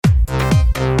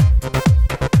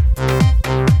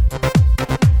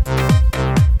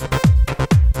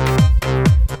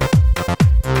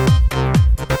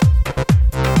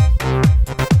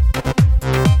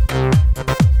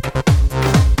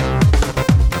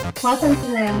Welcome to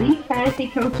the Elite Fantasy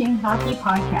Coaching Hockey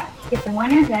Podcast. Get the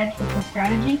winner's edge with the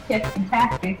strategy, tips, and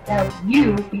tactics to help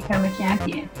you become a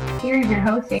champion. Here is your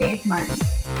host, Dave Martin.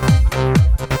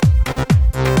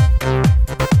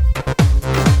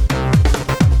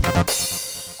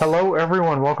 Hello,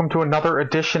 everyone. Welcome to another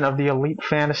edition of the Elite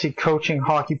Fantasy Coaching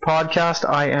Hockey Podcast.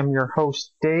 I am your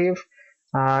host, Dave.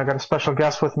 I got a special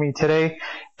guest with me today.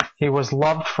 He was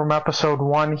loved from episode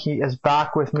 1. He is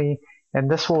back with me, and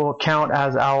this will count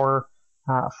as our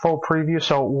full preview.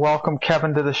 So welcome,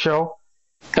 Kevin, to the show.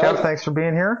 Hello. Kev, thanks for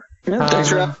being here. Yeah, thanks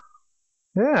for having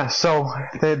me. Yeah, so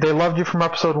they loved you from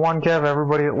episode 1, Kev.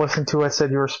 Everybody that listened to it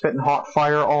said you were spitting hot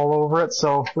fire all over it,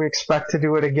 so we expect to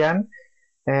do it again.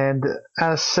 And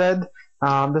as said,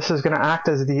 this is going to act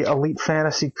as the Elite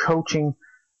Fantasy Coaching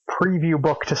preview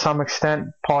book to some extent,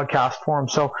 podcast form.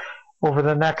 So over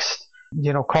the next,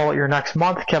 call it your next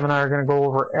month, Kevin and I are going to go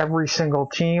over every single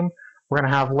team. We're going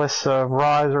to have lists of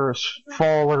risers,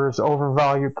 fallers,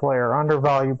 overvalued player,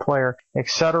 undervalued player,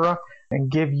 etc., and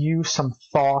give you some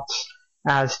thoughts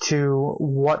as to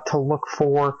what to look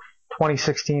for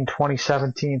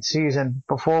 2016-2017 season.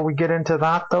 Before we get into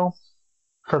that, though,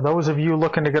 for those of you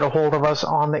looking to get a hold of us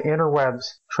on the interwebs,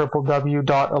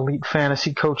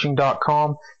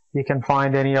 www.elitefantasycoaching.com, you can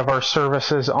find any of our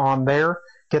services on there.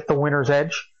 Get the winner's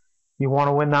edge. You want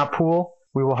to win that pool,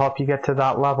 we will help you get to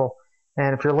that level.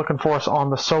 And if you're looking for us on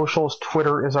the socials,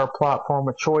 Twitter is our platform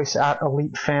of choice at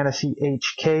Elite Fantasy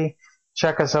HK.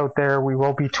 Check us out there. We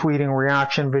will be tweeting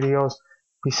reaction videos,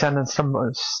 be sending some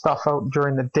stuff out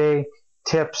during the day.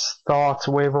 Tips, thoughts,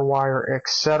 waiver wire,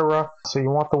 etc. So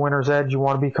you want the winner's edge. You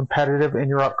want to be competitive in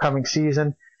your upcoming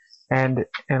season. And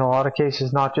in a lot of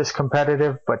cases, not just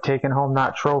competitive, but taking home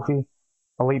that trophy.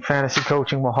 Elite Fantasy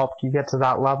Coaching will help you get to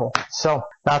that level. So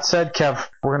that said, Kev,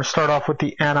 we're going to start off with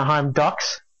the Anaheim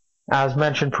Ducks. As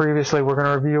mentioned previously, we're going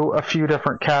to review a few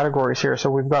different categories here.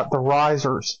 So we've got the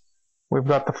risers. We've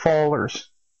got the fallers.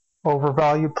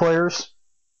 Overvalued players.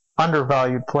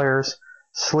 Undervalued players.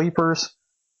 Sleepers.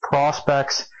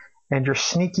 Prospects, and your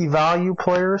sneaky value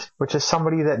players, which is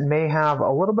somebody that may have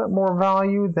a little bit more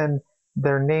value than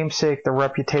their namesake, their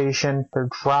reputation, their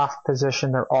draft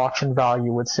position, their auction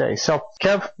value would say. So,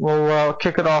 Kev, we'll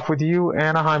kick it off with you.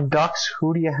 Anaheim Ducks,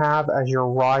 who do you have as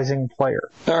your rising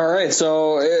player? All right,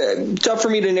 so tough for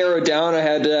me to narrow it down. I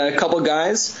had a couple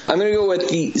guys. I'm going to go with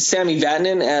Sami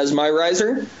Vatanen as my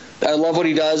riser. I love what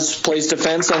he does, plays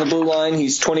defense on the blue line.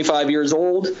 He's 25 years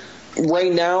old.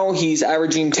 Right now, he's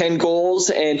averaging 10 goals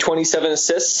and 27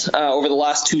 assists over the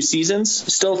last 2 seasons.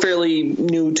 Still fairly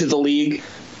new to the league.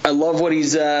 I love what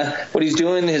he's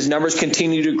doing. His numbers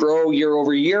continue to grow year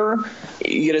over year.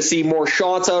 You're going to see more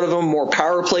shots out of him, more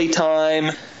power play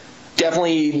time.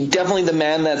 Definitely the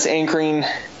man that's anchoring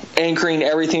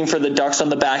everything for the Ducks on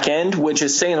the back end, which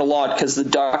is saying a lot because the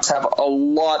Ducks have a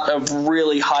lot of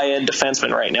really high-end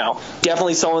defensemen right now.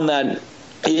 Definitely someone that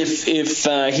if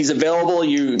he's available,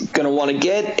 you're going to want to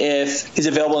get. If he's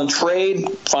available in trade,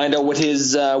 find out what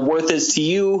his worth is to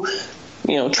you.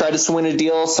 Try to swing a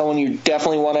deal. Someone you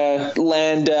definitely want to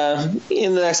land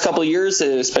in the next couple of years,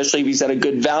 especially if he's at a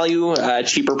good value,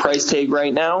 cheaper price tag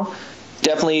right now.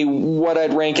 Definitely what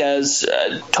I'd rank as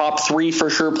top 3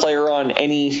 for sure player on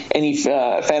any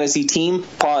fantasy team.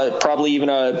 Probably even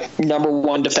a number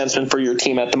 1 defenseman for your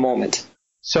team at the moment.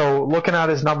 So looking at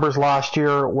his numbers last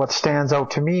year, what stands out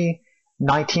to me,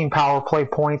 19 power play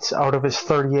points out of his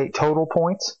 38 total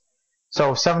points.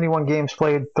 So 71 games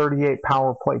played, 38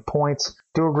 power play points.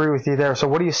 Do agree with you there. So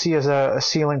what do you see as a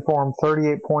ceiling for him?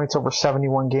 38 points over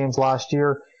 71 games last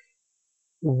year.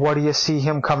 What do you see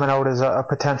him coming out as a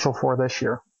potential for this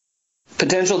year?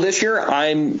 Potential this year,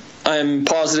 I'm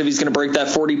positive he's going to break that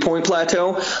 40-point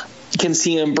plateau. You can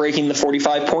see him breaking the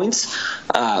 45 points.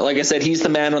 Like I said, he's the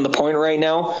man on the point right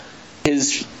now.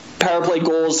 His power play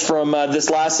goals from this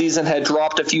last season had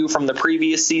dropped a few from the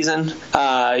previous season.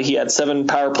 He had 7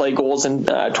 power play goals in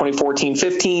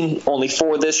 2014-15, only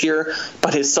 4 this year,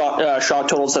 but his shot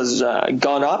totals has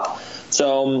gone up.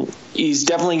 So he's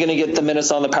definitely going to get the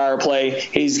minutes on the power play.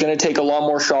 He's going to take a lot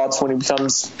more shots when he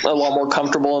becomes a lot more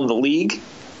comfortable in the league.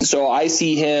 So I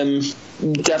see him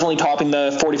definitely topping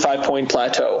the 45-point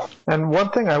plateau. And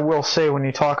one thing I will say when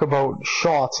you talk about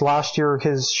shots, last year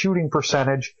his shooting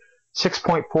percentage,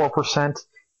 6.4%.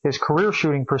 His career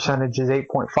shooting percentage is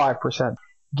 8.5%.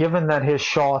 Given that his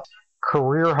shot,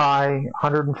 career high,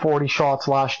 140 shots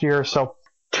last year, so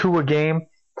 2 a game,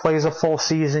 plays a full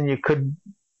season, you could,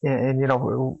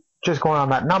 just going on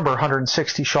that number,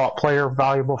 160 shot player,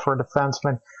 valuable for a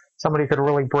defenseman. Somebody could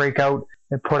really break out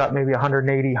and put up maybe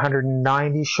 180,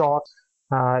 190 shots.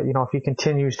 If he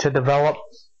continues to develop,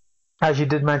 As you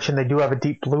did mention, they do have a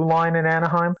deep blue line in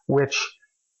Anaheim, which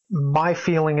my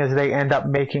feeling is they end up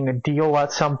making a deal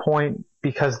at some point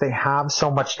because they have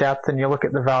so much depth. And you look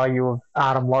at the value of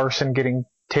Adam Larson getting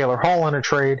Taylor Hall in a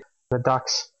trade. The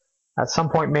Ducks at some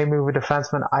point may move a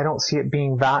defenseman. I don't see it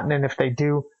being Vatanen. If they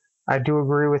do, I do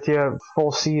agree with you.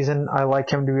 Full season, I like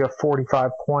him to be a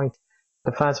 45-point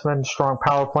defenseman, strong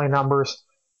power play numbers,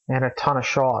 and a ton of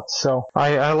shots. So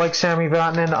I like Sami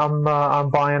Vatanen. I'm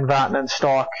buying Vatanen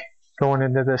stock going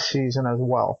into this season as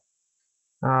well.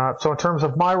 So in terms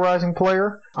of my rising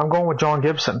player, I'm going with John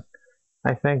Gibson.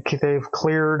 I think they've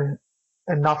cleared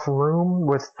enough room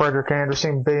with Frederik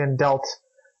Andersen being dealt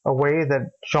away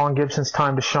that John Gibson's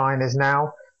time to shine is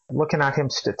now. Looking at him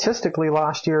statistically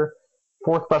last year,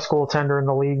 4th best goaltender in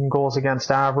the league in goals against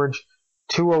average,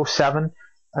 .207,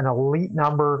 an elite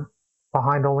number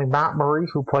behind only Matt Murray,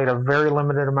 who played a very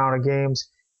limited amount of games,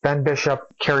 Ben Bishop,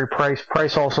 Carey Price.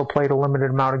 Price also played a limited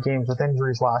amount of games with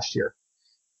injuries last year.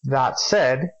 That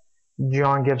said,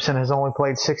 John Gibson has only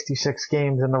played 66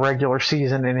 games in the regular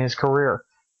season in his career,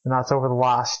 and that's over the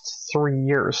last 3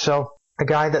 years. So a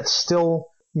guy that's still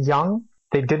young.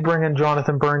 They did bring in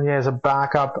Jonathan Bernier as a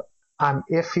backup. I'm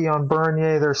iffy on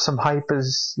Bernier. There's some hype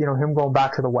as, him going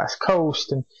back to the West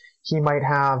Coast, and he might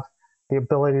have the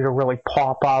ability to really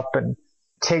pop up and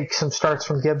take some starts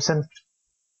from Gibson.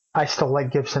 I still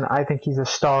like Gibson. I think he's a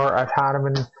star. I've had him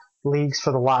in leagues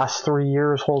for the last 3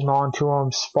 years, holding on to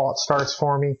him, spot starts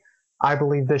for me. I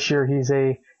believe this year he's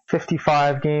a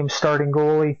 55-game starting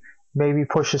goalie, maybe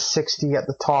pushes 60 at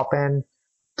the top end.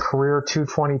 Career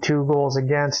 222 goals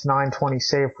against, 920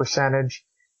 save percentage.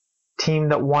 Team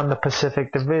that won the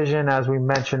Pacific Division, as we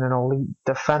mentioned, an elite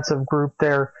defensive group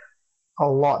there. A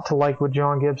lot to like with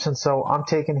John Gibson, so I'm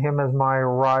taking him as my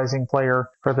rising player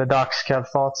for the Ducks. Kev,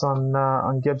 thoughts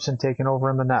on Gibson taking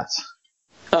over in the Nets?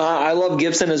 I love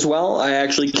Gibson as well. I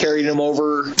actually carried him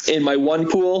over in my one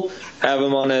pool, have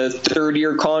him on a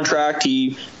 3rd-year contract.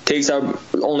 He takes up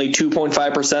only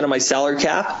 2.5% of my salary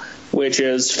cap, which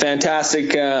is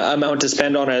fantastic amount to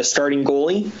spend on a starting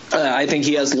goalie. I think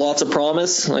he has lots of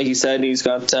promise. Like you said, he's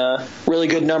got really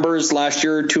good numbers. Last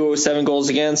year, 207 goals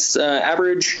against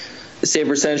average, save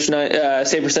percent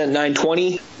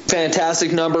 920.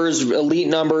 Fantastic numbers, elite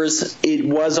numbers. It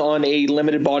was on a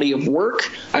limited body of work.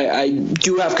 I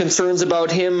do have concerns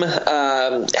about him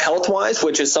health-wise,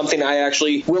 which is something I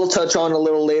actually will touch on a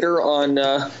little later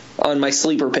on my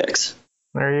sleeper picks.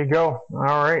 There you go. All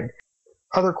right.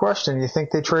 Other question, you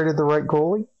think they traded the right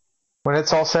goalie? When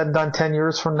it's all said and done 10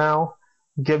 years from now,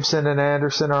 Gibson and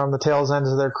Andersen are on the tails ends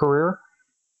of their career?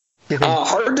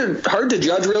 Hard to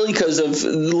judge, really, because of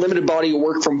the limited body of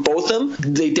work from both of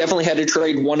them. They definitely had to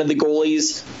trade one of the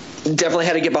goalies. Definitely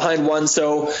had to get behind one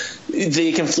so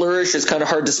they can flourish. It's kind of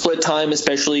hard to split time,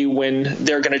 especially when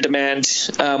they're going to demand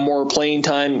more playing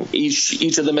time,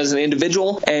 each of them as an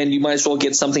individual, and you might as well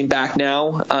get something back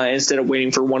now instead of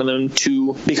waiting for one of them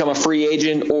to become a free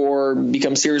agent or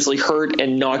become seriously hurt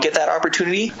and not get that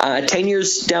opportunity. 10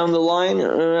 years down the line,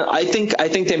 I think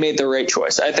they made the right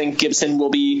choice. I think Gibson will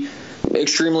be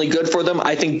extremely good for them.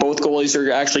 I think both goalies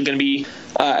are actually going to be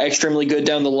extremely good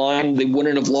down the line. They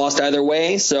wouldn't have lost either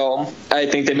way, so I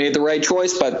think they made the right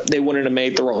choice, but they wouldn't have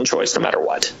made the wrong choice no matter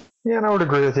what. Yeah, and I would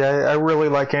agree with you. I really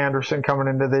like Andersen coming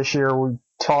into this year. We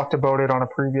talked about it on a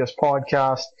previous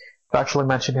podcast. I've actually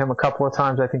mentioned him a couple of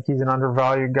times. I think he's an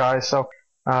undervalued guy, so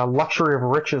luxury of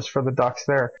riches for the Ducks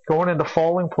there. Going into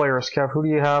falling players, Kev, who do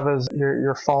you have as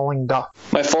your falling Duck?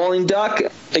 My falling Duck,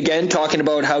 again, talking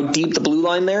about how deep the blue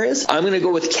line there is, I'm going to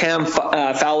go with Cam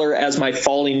Fowler as my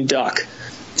falling Duck.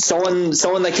 Someone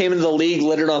that came into the league,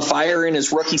 lit it on fire in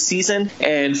his rookie season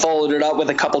and followed it up with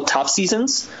a couple tough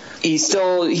seasons. He's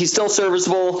still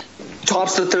serviceable,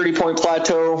 tops the 30-point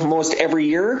plateau most every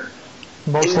year.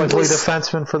 Most likely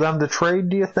defenseman for them to trade,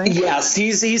 do you think? Yes,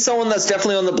 he's someone that's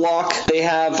definitely on the block. They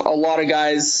have a lot of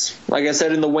guys, like I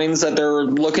said, in the wings that they're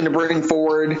looking to bring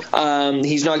forward.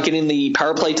 He's not getting the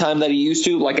power play time that he used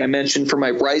to, like I mentioned for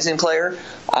my rising player.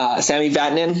 Sami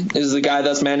Vatanen is the guy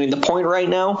that's manning the point right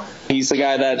now. He's the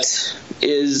guy that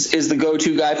is the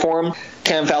go-to guy for him.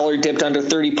 Cam Fowler dipped under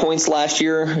 30 points last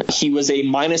year. He was a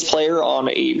minus player on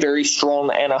a very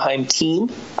strong Anaheim team.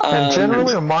 And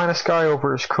generally a minus guy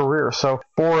over his career. So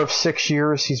 4 of 6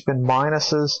 years he's been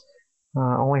minuses.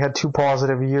 Only had 2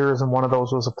 positive years, and one of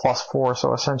those was a +4.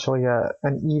 So essentially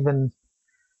an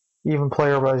even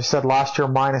player. But as you said, last year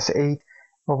 -8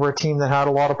 over a team that had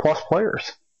a lot of plus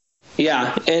players.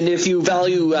 Yeah, and if you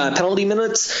value penalty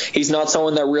minutes, he's not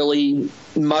someone that really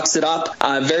mucks it up.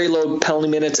 Very low penalty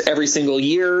minutes every single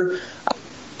year.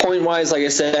 Point-wise, like I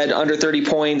said, under 30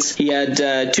 points. He had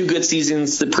 2 good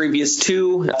seasons the previous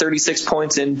 2, 36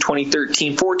 points in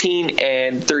 2013-14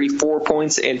 and 34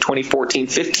 points in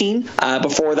 2014-15.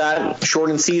 Before that,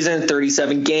 shortened season,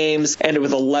 37 games, ended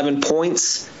with 11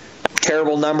 points.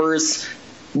 Terrible numbers.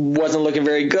 Wasn't looking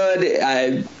very good.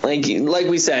 Like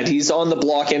we said, he's on the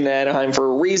block in Anaheim for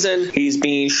a reason. He's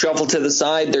being shuffled to the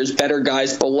side. There's better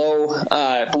guys below him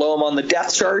on the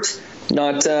depth chart.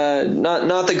 Not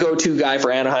the go-to guy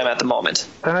for Anaheim at the moment.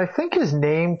 And I think his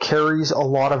name carries a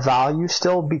lot of value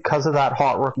still because of that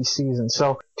hot rookie season.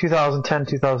 So 2010,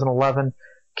 2011,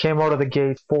 came out of the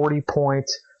gate, 40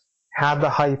 points, had the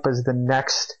hype as the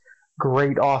next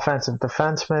great offensive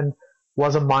defenseman.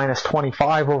 Was a minus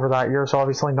 25 over that year, so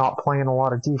obviously not playing a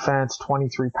lot of defense,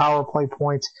 23 power play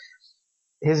points.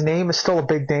 His name is still a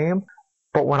big name,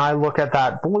 but when I look at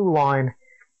that blue line,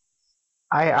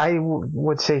 I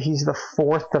would say he's the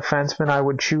 4th defenseman I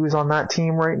would choose on that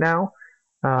team right now.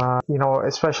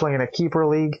 Especially in a keeper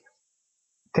league.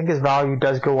 I think his value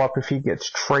does go up if he gets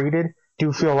traded.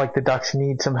 Do feel like the Ducks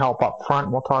need some help up front.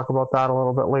 We'll talk about that a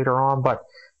little bit later on, but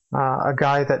a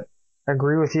guy that I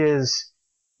agree with you is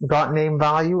got name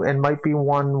value and might be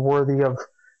one worthy of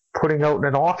putting out in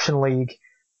an auction league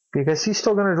because he's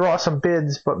still going to draw some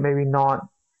bids, but maybe not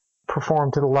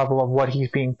perform to the level of what he's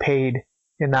being paid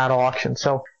in that auction.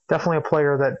 So definitely a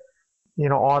player that,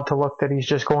 odd to look that he's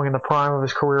just going in the prime of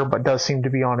his career, but does seem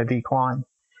to be on a decline.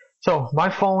 So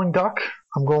my falling Duck,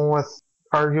 I'm going with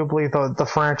arguably the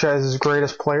franchise's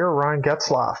greatest player, Ryan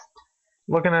Getzlaf.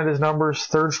 Looking at his numbers,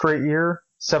 3rd straight year,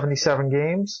 77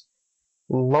 games.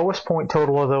 Lowest point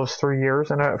total of those 3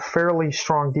 years and a fairly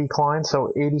strong decline.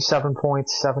 So 87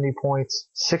 points, 70 points,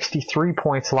 63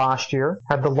 points last year.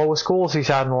 Had the lowest goals he's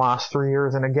had in the last 3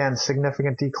 years. And again,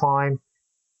 significant decline.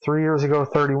 3 years ago,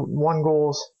 31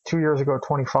 goals. 2 years ago,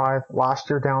 25. Last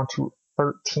year down to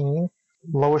 13.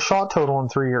 Lowest shot total in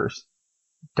 3 years.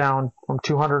 Down from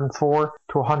 204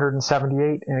 to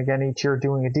 178. And again, each year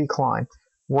doing a decline.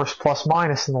 Worst plus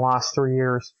minus in the last 3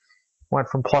 years. Went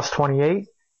from plus 28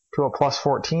 to a plus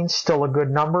 14, still a good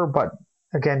number, but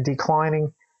again,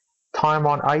 declining. Time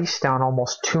on ice down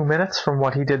almost 2 minutes from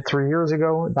what he did 3 years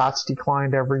ago. That's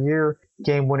declined every year.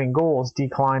 Game-winning goals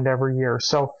declined every year.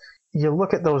 So you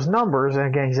look at those numbers, and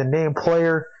again, he's a named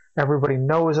player. Everybody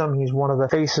knows him. He's one of the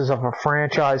faces of a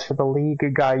franchise for the league, a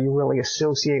guy you really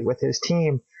associate with his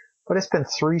team. But it's been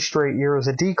 3 straight years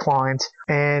of declines,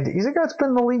 and he's a guy that's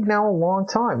been in the league now a long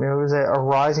time. He was a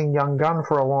rising young gun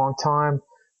for a long time.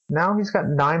 Now he's got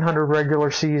 900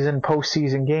 regular season,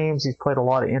 postseason games. He's played a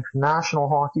lot of international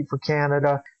hockey for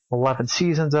Canada, 11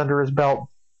 seasons under his belt.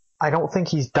 I don't think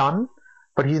he's done,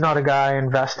 but he's not a guy I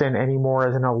invest in anymore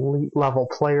as an elite level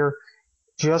player.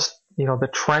 Just, the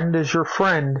trend is your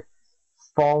friend.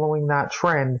 Following that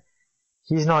trend,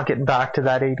 he's not getting back to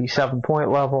that 87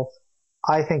 point level.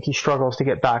 I think he struggles to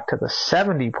get back to the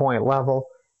 70 point level.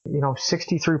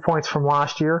 63 points from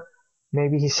last year.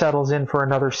 Maybe he settles in for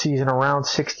another season around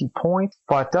 60 points,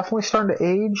 but definitely starting to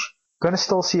age. Going to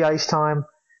still see ice time.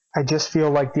 I just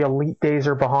feel like the elite days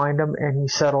are behind him, and he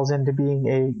settles into being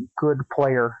a good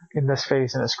player in this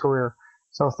phase in his career.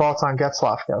 So thoughts on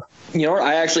Getzlaf, Kev?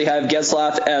 I actually have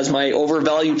Getzlaf as my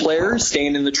overvalued player,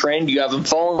 staying in the trend. You have him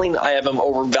falling. I have him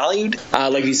overvalued.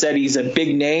 Like you said, he's a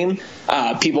big name.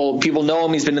 People know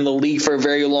him. He's been in the league for a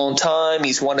very long time.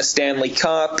 He's won a Stanley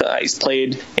Cup. He's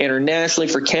played internationally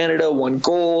for Canada, won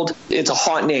gold. It's a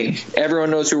hot name.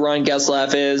 Everyone knows who Ryan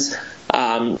Getzlaf is.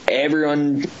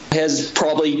 Everyone has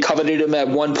probably coveted him at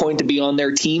one point to be on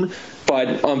their team.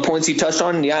 But on points he touched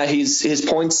on, his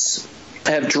points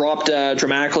have dropped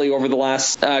dramatically over the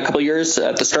last couple of years.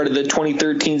 At the start of the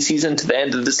 2013 season to the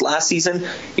end of this last season,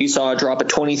 you saw a drop of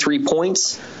 23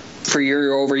 points for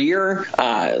year over year.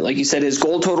 Like you said, his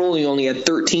goal total, he only had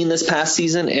 13 this past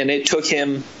season, and it took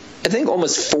him, I think,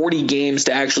 almost 40 games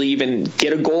to actually even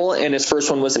get a goal, and his first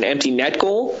one was an empty net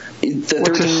goal.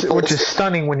 Which is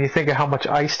stunning when you think of how much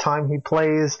ice time he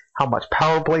plays, how much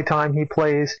power play time he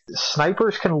plays.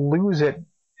 Snipers can lose it,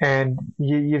 and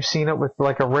you've seen it with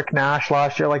like a Rick Nash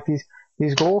last year. Like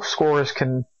these goal scorers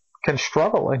can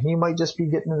struggle, and he might just be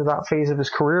getting into that phase of his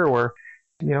career where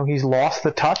he's lost the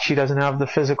touch. He doesn't have the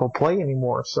physical play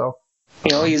anymore. So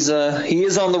he is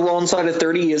on the wrong side of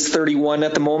 30. He is 31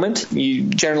 at the moment. You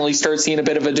generally start seeing a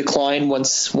bit of a decline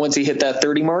once he hit that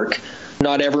 30 mark.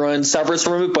 Not everyone suffers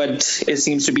from it, but it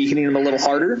seems to be hitting him a little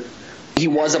harder. He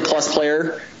was a plus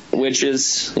player which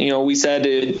is, we said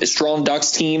a strong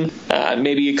Ducks team.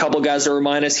 Maybe a couple guys that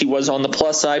remind us he was on the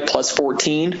plus side, plus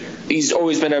 14. He's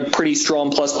always been a pretty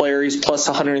strong plus player. He's plus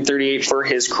 138 for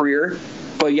his career.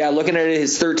 But yeah, looking at it,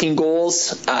 his 13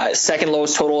 goals, second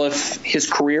lowest total of his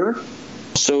career.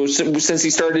 So since he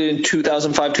started in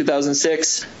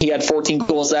 2005-2006, he had 14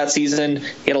 goals that season.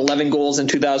 He had 11 goals in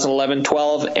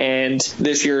 2011-12, and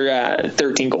this year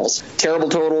 13 goals. Terrible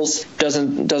totals.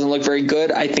 Doesn't look very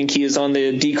good. I think he is on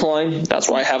the decline. That's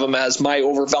why I have him as my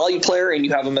overvalued player, and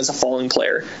you have him as a falling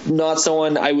player. Not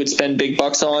someone I would spend big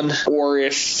bucks on, or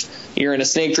if you're in a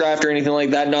snake draft or anything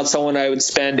like that, not someone I would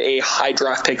spend a high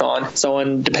draft pick on.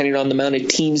 Someone, depending on the amount of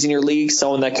teams in your league,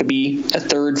 someone that could be a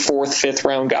 3rd, 4th, 5th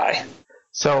round guy.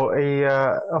 So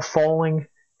a falling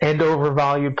and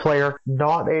overvalued player,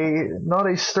 not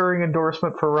a stirring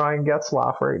endorsement for Ryan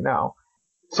Getzlaf right now.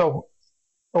 So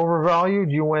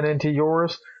overvalued, you went into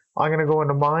yours. I'm going to go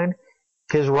into mine.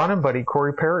 His running buddy,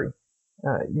 Corey Perry.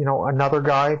 Another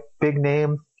guy, big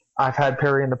name. I've had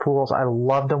Perry in the pools. I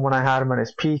loved him when I had him at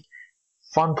his peak.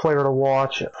 Fun player to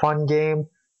watch, fun game.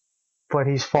 But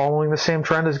he's following the same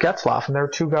trend as Getzlaf, and they're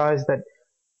two guys that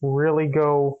really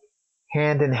go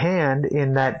hand in hand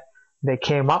in that they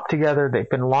came up together, they've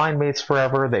been line mates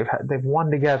forever, they've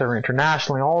won together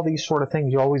internationally, all these sort of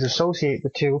things you always associate the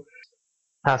two.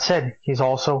 That said, he's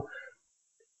also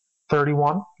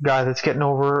 31, guy that's getting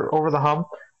over the hump.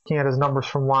 Looking at his numbers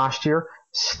from last year,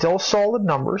 still solid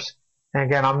numbers. And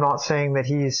again, I'm not saying that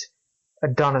he's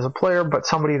done as a player, but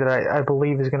somebody that I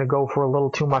believe is going to go for a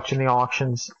little too much in the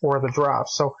auctions or the draft.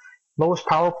 So lowest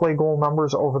power play goal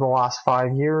numbers over the last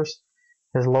 5 years.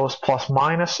 His lowest plus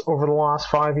minus over the last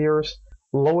 5 years.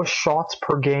 Lowest shots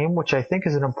per game, which I think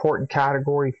is an important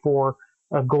category for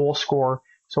a goal scorer.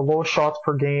 So lowest shots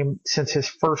per game since his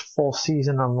first full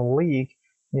season in the league.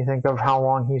 You think of how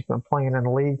long he's been playing in the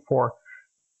league for.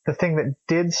 The thing that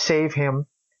did save him,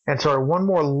 one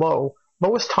more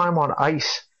lowest time on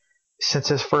ice since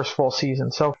his first full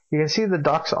season. So you can see the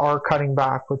Ducks are cutting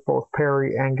back with both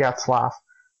Perry and Getzlaf.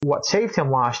 What saved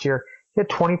him last year, he had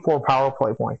 24 power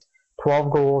play points.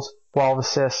 12 goals, 12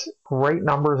 assists, great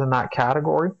numbers in that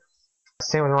category.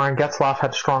 Same with Ryan Getzlaf,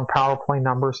 had strong power play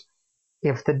numbers.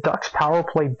 If the Ducks power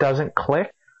play doesn't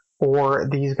click, or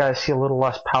these guys see a little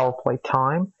less power play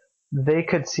time, they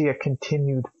could see a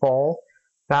continued fall.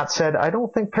 That said, I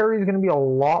don't think Perry's going to be a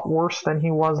lot worse than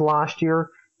he was last year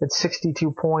at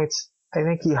 62 points. I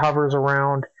think he hovers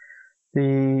around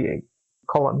the,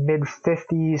 call it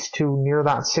mid-50s to near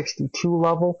that 62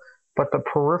 level. But the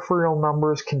peripheral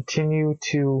numbers continue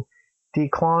to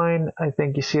decline. I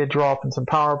think you see a drop in some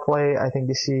power play. I think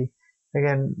you see,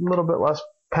 again, a little bit less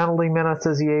penalty minutes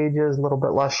as he ages, a little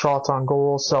bit less shots on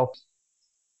goal. So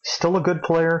still a good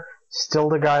player, still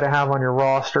the guy to have on your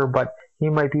roster, but he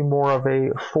might be more of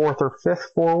a 4th or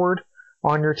 5th forward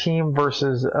on your team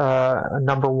versus a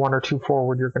number 1 or 2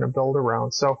 forward you're going to build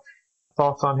around. So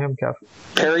thoughts on him, Kev?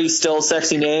 Perry's still a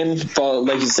sexy name, but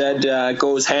like you said,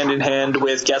 goes hand in hand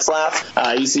with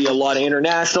Getzlaf. You see a lot of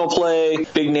international play,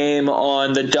 big name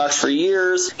on the Ducks for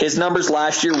years. His numbers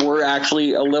last year were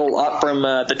actually a little up from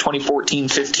the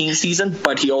 2014-15 season,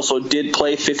 but he also did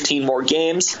play 15 more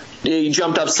games. He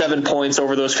jumped up 7 points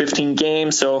over those 15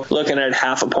 games, so looking at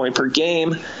half a point per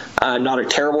game, not a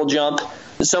terrible jump.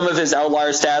 Some of his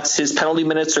outlier stats, his penalty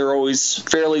minutes are always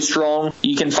fairly strong.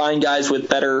 You can find guys with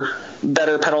better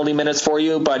penalty minutes for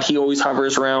you, but he always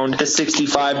hovers around the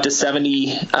 65 to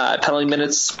 70 penalty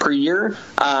minutes per year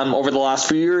over the last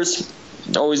few years.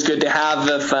 Always good to have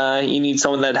if you need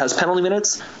someone that has penalty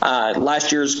minutes.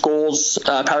 Last year's goals,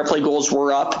 power play goals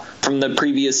were up from the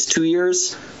previous 2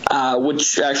 years,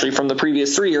 which actually from the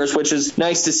previous 3 years, which is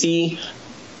nice to see.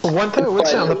 One thing I would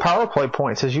say on the power play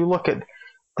points is you look at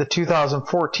the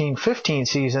 2014-15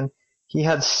 season, he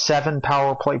had 7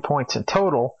 power play points in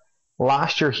total.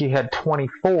 Last year he had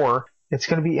 24. It's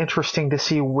going to be interesting to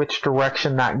see which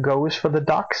direction that goes for the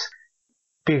Ducks,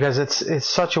 because it's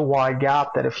such a wide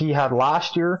gap that if he had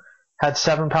last year had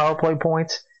 7 power play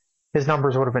points, his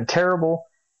numbers would have been terrible.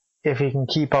 If he can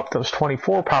keep up those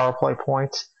 24 power play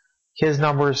points, his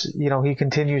numbers, he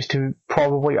continues to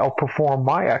probably outperform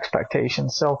my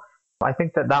expectations. So I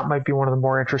think that might be one of the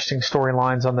more interesting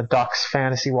storylines on the Ducks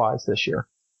fantasy-wise this year.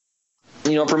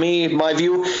 For me, my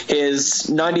view is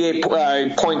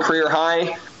 98-point career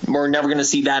high. We're never going to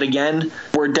see that again.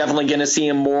 We're definitely going to see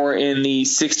him more in the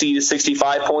 60 to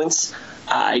 65 points.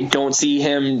 I don't see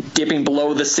him dipping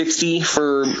below the 60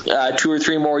 for 2 or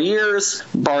 3 more years,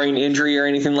 barring injury or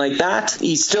anything like that.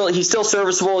 He's still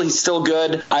serviceable. He's still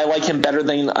good. I like him better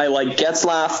than I like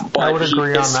Getzlaf. But I would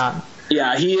agree on that.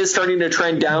 Yeah, he is starting to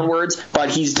trend downwards, but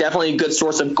he's definitely a good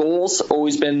source of goals.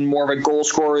 Always been more of a goal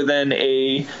scorer than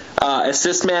a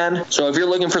assist man. So if you're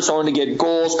looking for someone to get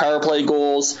goals, power play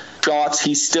goals, shots,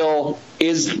 he still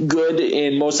is good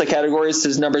in most of the categories.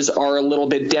 His numbers are a little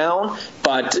bit down,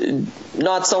 but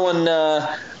not someone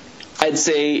I'd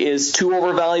say is too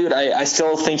overvalued. I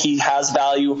still think he has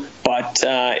value, but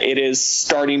it is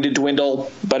starting to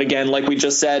dwindle. But again, like we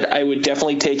just said, I would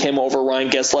definitely take him over Ryan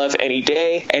Getzlaf any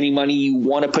day. Any money you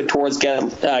want to put towards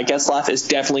Getzlaf is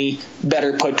definitely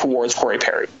better put towards Corey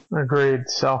Perry. Agreed.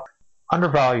 So,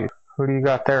 undervalued. Who do you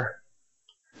got there?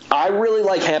 I really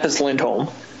like Hampus Lindholm.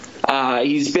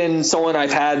 He's been someone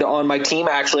I've had on my team.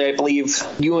 Actually, I believe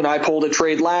you and I pulled a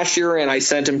trade last year, and I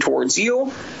sent him towards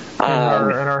you. And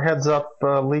our heads up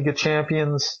League of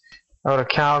Champions out of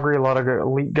Calgary, a lot of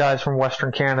elite guys from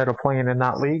Western Canada playing in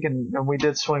that league, and we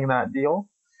did swing that deal.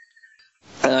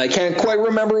 I can't quite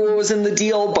remember what was in the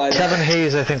deal, but Kevin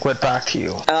Hayes, I think, went back to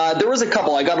you. There was a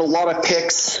couple. I got a lot of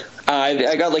picks.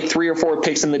 I got like 3 or 4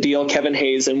 picks in the deal. Kevin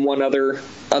Hayes and one other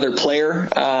player.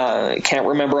 I can't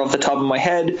remember off the top of my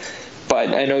head.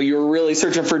 But I know you were really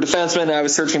searching for defensemen. I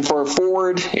was searching for a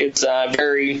forward. It's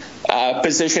very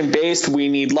position-based. We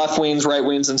need left wings, right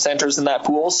wings, and centers in that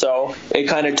pool. So it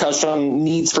kind of touched on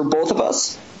needs for both of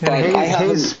us. And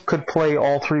Hayes could play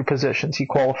all 3 positions. He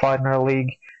qualified in our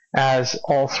league as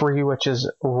all 3, which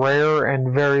is rare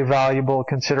and very valuable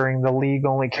considering the league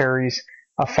only carries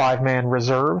a 5-man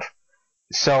reserve.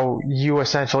 So you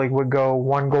essentially would go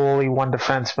 1 goalie, 1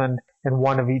 defenseman, and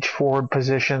 1 of each forward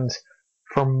positions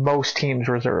for most teams'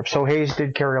 reserve. So Hayes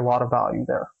did carry a lot of value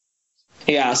there.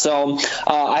 Yeah, so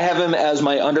I have him as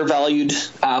my undervalued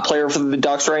player for the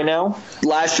Ducks right now.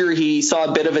 Last year, he saw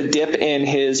a bit of a dip in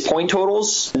his point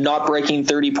totals, not breaking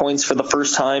 30 points for the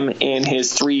first time in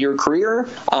his 3-year career.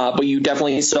 But you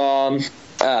definitely saw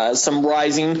some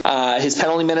rising. His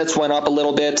penalty minutes went up a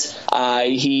little bit.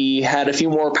 He had a few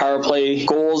more power play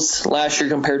goals last year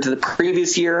compared to the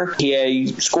previous year.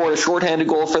 He scored a shorthanded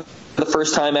goal for the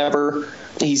first time ever.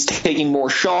 He's taking more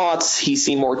shots. He's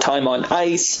seen more time on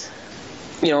ice.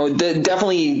 You know,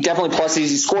 definitely pluses.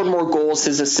 He scored more goals.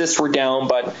 His assists were down,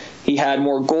 but he had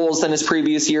more goals than his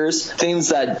previous years. Things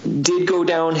that did go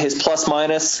down, his plus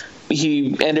minus,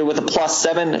 he ended with a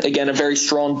 +7. Again, a very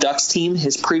strong Ducks team.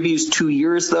 His previous 2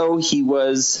 years, though, he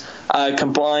was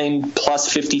combined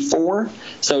 +54.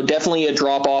 So definitely a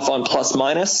drop off on plus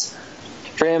minus.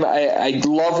 For him, I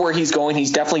love where he's going.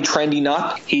 He's definitely trending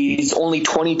up. He's only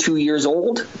 22 years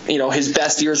old. You know, his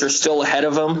best years are still ahead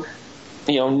of him.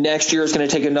 You know, next year is going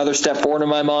to take another step forward in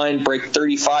my mind, break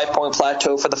 35-point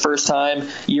plateau for the first time.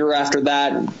 Year after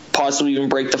that, possibly even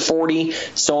break the 40.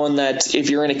 Someone that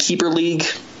if you're in a keeper league,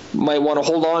 might want to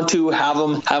hold on to, have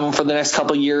him for the next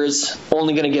couple of years.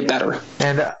 Only going to get better.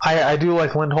 And I do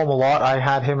like Lindholm a lot. I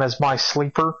had him as my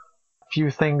sleeper. Few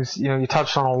things, you know, you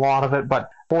touched on a lot of it, but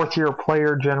 4th-year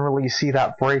player, generally you see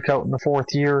that breakout in the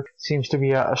 4th year. Seems to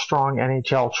be a strong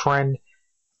NHL trend.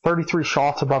 33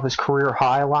 shots above his career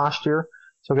high last year,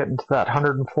 so getting to that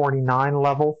 149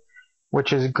 level,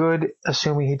 which is good,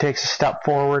 assuming he takes a step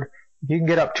forward. If you can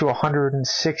get up to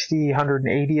 160,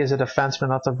 180 as a defenseman,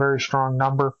 that's a very strong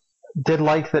number. Did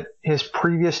like that his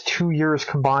previous 2 years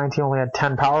combined, he only had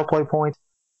 10 power play points,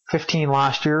 15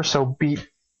 last year, so beat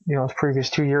his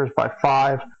previous 2 years by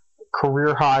 5.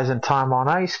 Career highs in time on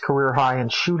ice, career high in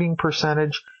shooting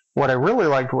percentage. What I really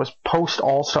liked was post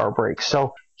All-Star break.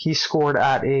 So he scored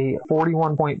at a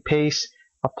 41-point pace,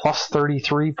 a plus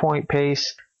 33-point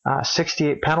pace,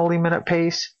 68 penalty minute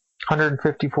pace,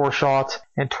 154 shots,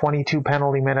 and 22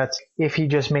 penalty minutes if he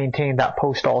just maintained that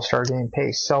post All-Star game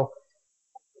pace. So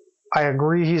I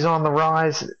agree he's on the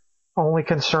rise. Only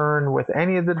concern with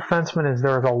any of the defensemen is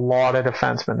there's a lot of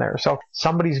defensemen there. So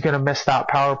somebody's going to miss that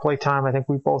power play time. I think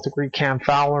we both agree Cam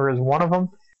Fowler is one of them.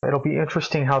 It'll be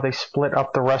interesting how they split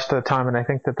up the rest of the time, and I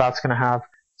think that that's going to have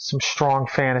some strong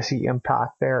fantasy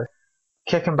impact there.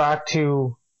 Kicking back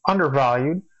to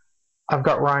undervalued, I've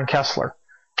got Ryan Kesler.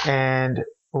 And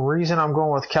the reason I'm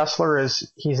going with Kesler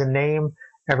is he's a name.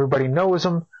 Everybody knows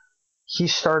him. He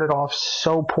started off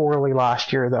so poorly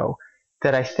last year, though,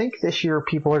 that I think this year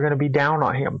people are going to be down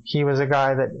on him. He was a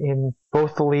guy that in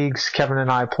both the leagues Kevin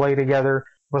and I play together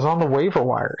was on the waiver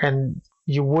wire, and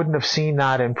you wouldn't have seen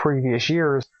that in previous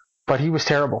years, but he was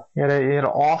terrible. He had an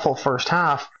awful first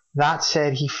half. That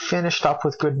said, he finished up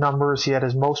with good numbers. He had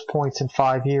his most points in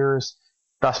 5 years,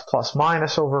 best plus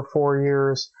minus over 4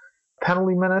 years.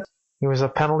 Penalty minute, he was a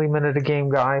penalty minute a game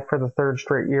guy for the 3rd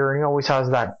straight year, and he always has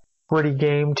that gritty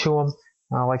game to him.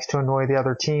 Likes to annoy the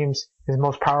other teams. His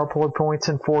most power play points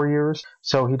in 4 years,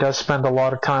 so he does spend a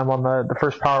lot of time on the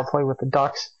first power play with the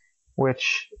Ducks,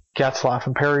 which Getzlaf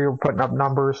and Perry were putting up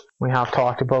numbers. We have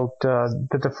talked about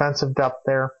the defensive depth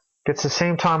there. Gets the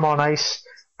same time on ice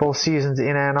both seasons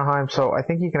in Anaheim, so I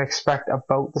think you can expect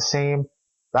about the same.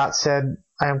 That said,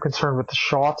 I am concerned with the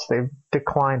shots. They've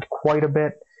declined quite a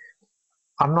bit.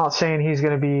 I'm not saying he's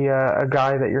going to be a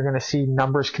guy that you're going to see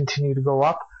numbers continue to go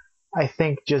up. I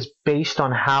think just based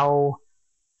on how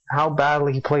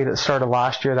badly he played at the start of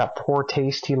last year, that poor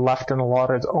taste he left in a lot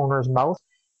of his owner's mouth,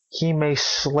 he may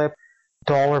slip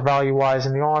dollar value wise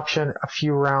in the auction, a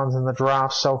few rounds in the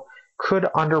draft, so could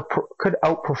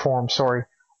outperform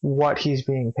what he's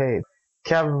being paid.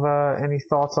 Kev, any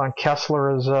thoughts on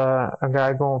Kessler as a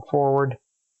guy going forward?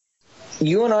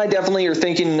 You and I definitely are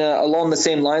thinking along the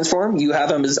same lines for him. You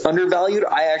have him as undervalued.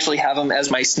 I actually have him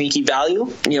as my sneaky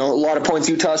value. A lot of points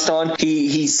you touched on.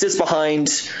 He sits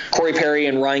behind Corey Perry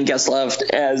and Ryan Getzlaf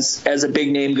as a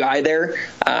big name guy there.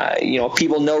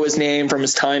 People know his name from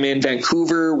his time in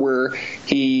Vancouver, where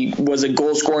he was a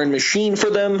goal scoring machine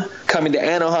for them. Coming to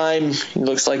Anaheim, he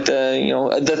looks like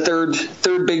the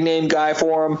third big name guy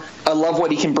for him. I love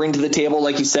what he can bring to the table.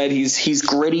 Like you said, he's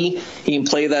gritty. He can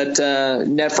play that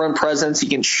net front presence. He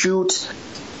can shoot.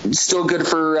 Still good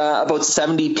for about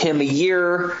 70 PIM a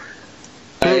year.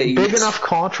 Big enough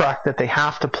contract that they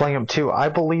have to play him too. I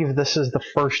believe this is the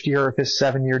first year of his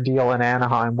 7-year deal in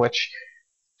Anaheim, which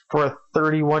for a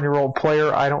 31-year-old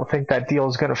player, I don't think that deal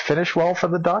is going to finish well for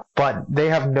the Ducks, but they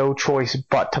have no choice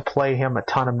but to play him a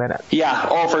ton of minutes.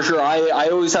 Yeah, for sure. I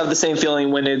always have the same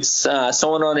feeling when it's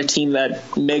someone on a team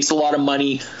that makes a lot of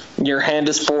money. Your hand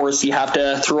is forced. You have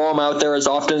to throw them out there as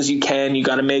often as you can. You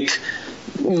got to make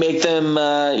them,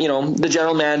 the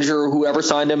general manager or whoever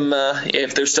signed him,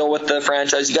 if they're still with the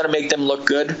franchise, you got to make them look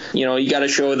good. You got to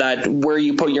show that where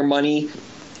you put your money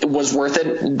was worth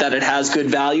it, that it has good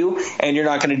value, and you're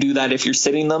not going to do that if you're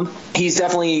sitting them. He's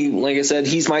definitely, like I said,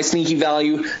 he's my sneaky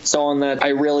value, someone that I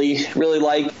really, really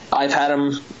like. I've had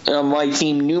him on my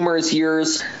team numerous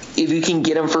years. If you can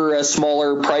get him for a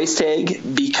smaller price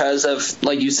tag because of,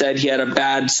 like you said, he had a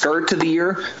bad start to the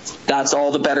year, that's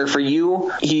all the better for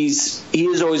you. He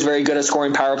is always very good at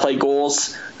scoring power play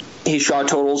goals. His shot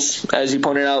totals, as you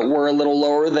pointed out, were a little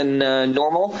lower than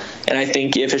normal. And I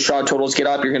think if his shot totals get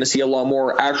up, you're going to see a lot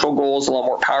more actual goals, a lot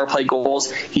more power play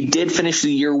goals. He did finish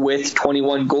the year with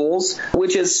 21 goals,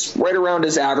 which is right around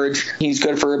his average. He's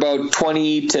good for about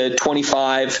 20 to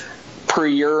 25 per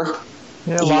year.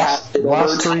 Yeah,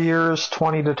 last 3 years,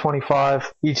 20 to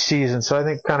 25 each season. So I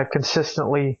think kind of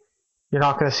consistently, you're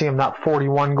not going to see him that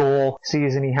 41-goal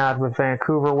season he had with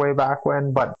Vancouver way back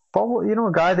when, but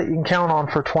a guy that you can count on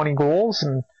for 20 goals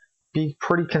and be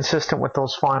pretty consistent with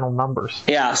those final numbers.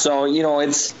 Yeah, so,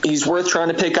 he's worth trying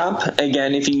to pick up.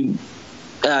 Again, if you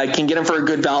can get him for a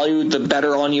good value, the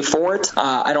better on you for it.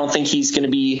 I don't think he's going to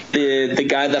be the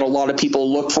guy that a lot of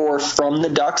people look for from the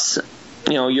Ducks.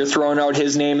 You're throwing out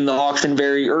his name in the auction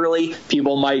very early.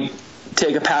 People might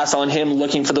take a pass on him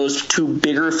looking for those two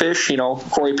bigger fish,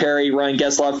 Corey Perry, Ryan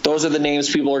Getzlaf. Those are the names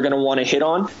people are going to want to hit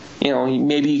on.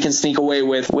 Maybe you can sneak away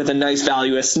with a nice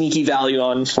value, a sneaky value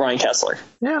on Ryan Kessler.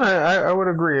 Yeah, I would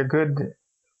agree. A good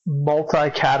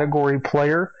multi-category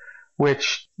player,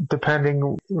 which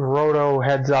depending, Roto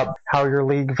heads up how your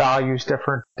league values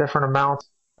different amounts.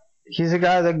 He's a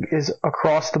guy that is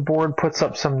across the board, puts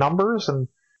up some numbers, and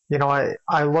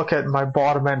I look at my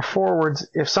bottom end forwards.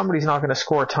 If somebody's not going to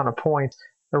score a ton of points,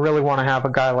 I really want to have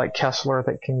a guy like Kessler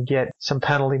that can get some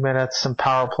penalty minutes, some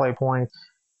power play points,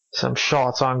 some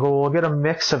shots on goal, get a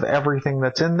mix of everything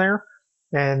that's in there,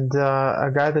 and a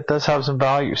guy that does have some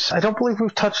values. I don't believe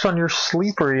we've touched on your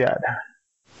sleeper yet.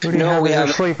 Who do you have as your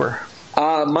sleeper?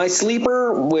 My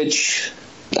sleeper, which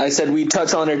I said we'd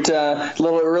touch on it a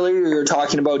little earlier. You were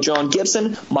talking about John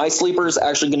Gibson. My sleeper is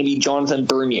actually going to be Jonathan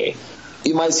Bernier.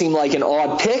 It might seem like an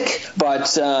odd pick,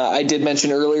 but I did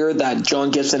mention earlier that John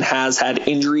Gibson has had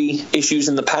injury issues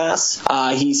in the past.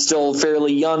 He's still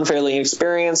fairly young, fairly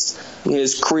inexperienced.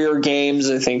 His career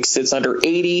games, I think, sits under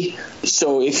 80.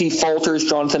 So if he falters,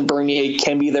 Jonathan Bernier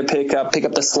can be their pick up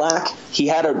the slack.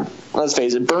 Let's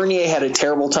face it, Bernier had a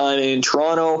terrible time in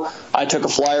Toronto. I took a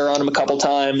flyer on him a couple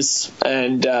times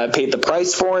and paid the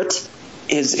price for it.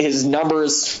 His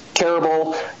numbers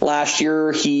terrible. Last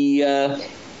year, he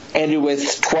ended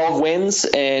with 12 wins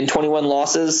and 21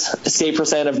 losses, a save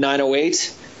percent of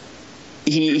 .908.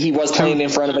 He was playing in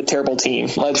front of a terrible team.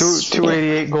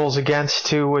 288 goals against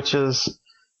too, which is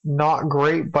not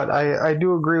great, but I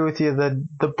do agree with you that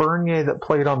the Bernier that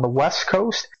played on the West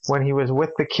Coast when he was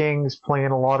with the Kings,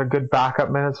 playing a lot of good backup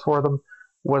minutes for them,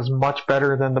 was much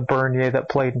better than the Bernier that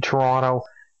played in Toronto,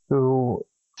 who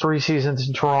 3 seasons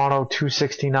in Toronto,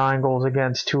 269 goals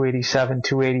against, 287,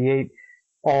 288.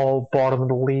 All bottom of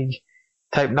the league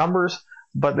type numbers.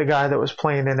 But the guy that was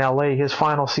playing in LA, his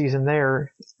final season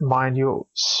there, mind you,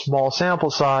 small sample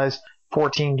size,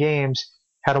 14 games,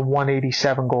 had a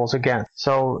 187 goals against.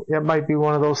 So it might be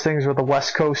one of those things where the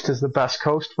West Coast is the best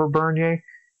coast for Bernier.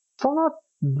 Still not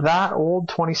that old,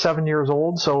 27 years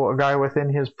old, so a guy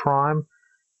within his prime.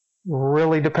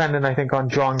 Really dependent, I think, on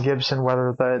John Gibson,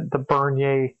 whether the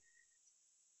Bernier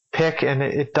pick, and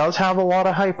it does have a lot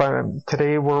of hype.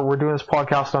 Today we're doing this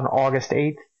podcast on August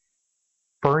 8th.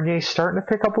 Bernier's starting to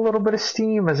pick up a little bit of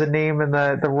steam as a name in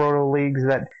the Roto leagues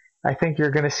that I think you're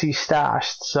going to see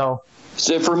stashed. So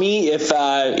for me,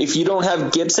 if you don't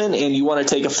have Gibson and you want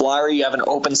to take a flyer, you have an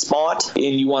open spot and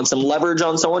you want some leverage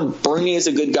on someone, Bernier is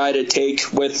a good guy to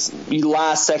take with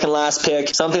second last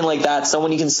pick, something like that,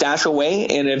 someone you can stash away.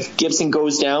 And if Gibson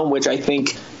goes down, which I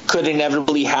think could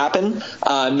inevitably happen,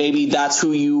 maybe that's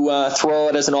who you throw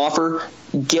out as an offer.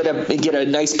 Get a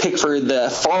nice pick for the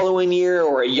following year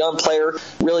or a young player.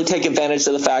 Really take advantage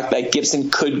of the fact that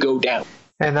Gibson could go down.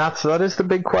 And that is the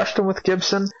big question with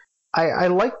Gibson. I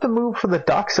like the move for the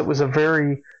Ducks. It was a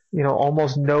very,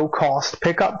 almost no cost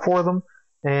pickup for them.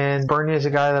 And Bernier is a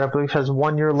guy that I believe has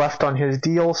 1 year left on his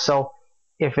deal. So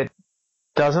if it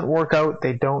doesn't work out,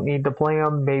 they don't need to play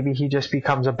him. Maybe he just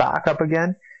becomes a backup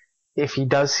again. If he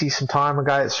does see some time, a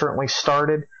guy that certainly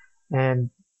started. And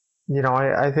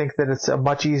I think that it's a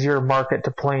much easier market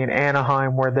to play in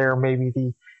Anaheim, where they're maybe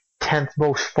the 10th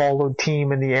most followed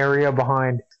team in the area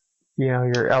behind,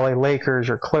 your LA Lakers,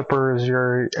 your Clippers,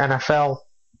 your NFL,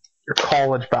 your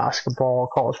college basketball,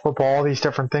 college football, all these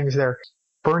different things there.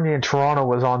 Bernier in Toronto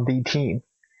was on the team,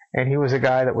 and he was a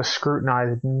guy that was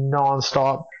scrutinized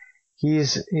nonstop.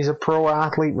 He's a pro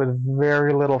athlete with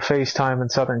very little face time in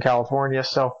Southern California,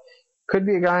 so could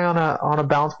be a guy on a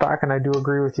bounce back, and I do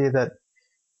agree with you that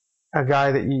a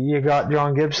guy that you got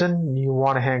John Gibson, you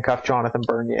want to handcuff Jonathan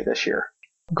Bernier this year.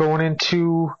 Going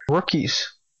into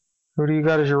rookies, who do you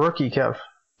got as your rookie, Kev?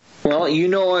 Well,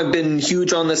 I've been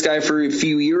huge on this guy for a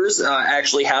few years. I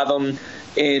actually have him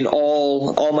in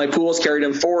all my pools, carried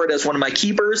him forward as one of my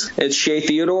keepers. It's Shea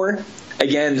Theodore.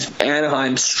 Again,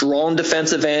 Anaheim, strong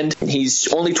defensive end.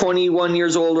 He's only 21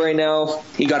 years old right now.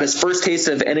 He got his first taste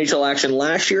of NHL action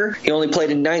last year. He only played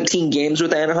in 19 games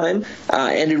with Anaheim,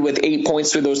 ended with 8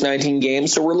 points through those 19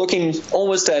 games. So we're looking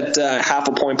almost at half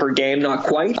a point per game, not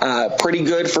quite. Pretty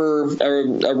good for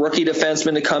a rookie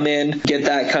defenseman to come in, get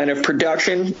that kind of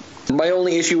production. My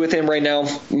only issue with him right now,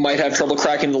 might have trouble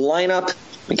cracking the lineup.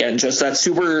 Again, just that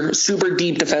super, super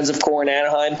deep defensive core in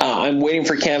Anaheim. I'm waiting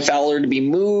for Cam Fowler to be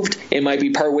moved. It might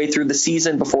be partway through the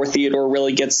season before Theodore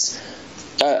really gets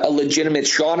a legitimate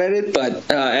shot at it,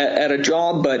 but at a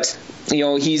job. But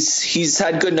he's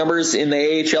had good numbers in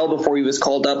the AHL before he was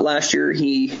called up last year.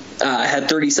 He had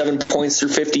 37 points through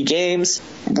 50 games.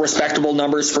 Respectable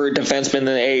numbers for a defenseman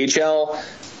in the AHL.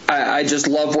 I just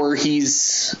love where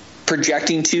he's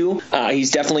projecting to.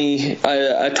 He's definitely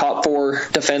a top 4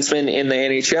 defenseman in the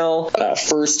NHL,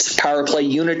 first power play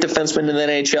unit defenseman in the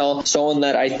NHL, someone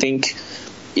that I think,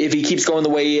 if he keeps going the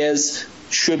way he is,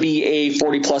 should be a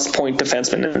 40-plus point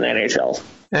defenseman in the NHL.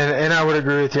 And I would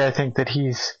agree with you. I think that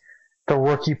he's the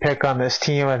rookie pick on this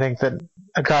team. I think that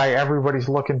a guy everybody's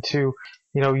looking to,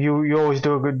 you always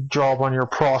do a good job on your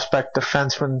prospect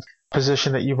defenseman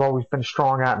position that you've always been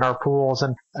strong at in our pools,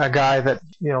 and a guy that,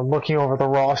 looking over the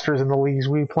rosters in the leagues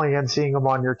we play in, seeing him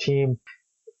on your team,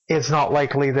 it's not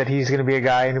likely that he's going to be a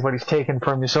guy anybody's taken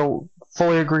from you. So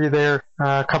fully agree there.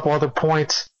 A couple other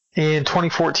points. In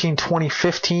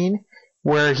 2014-2015,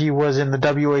 where he was in the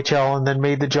WHL and then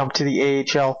made the jump to the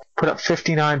AHL, put up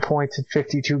 59 points in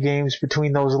 52 games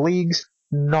between those leagues.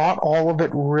 Not all of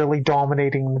it really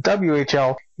dominating the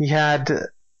WHL. He had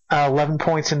 11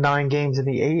 points in 9 games in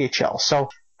the AHL, so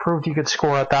proved he could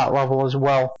score at that level as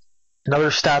well.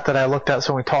 Another stat that I looked at,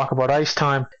 so when we talk about ice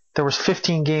time, there was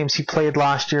 15 games he played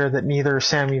last year that neither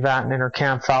Sammy Vatanen or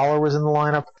Cam Fowler was in the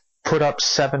lineup, put up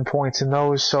 7 points in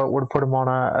those, so it would have put him on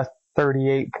a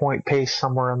 38-point pace,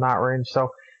 somewhere in that range.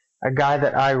 So a guy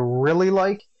that I really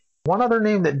like. One other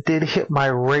name that did hit my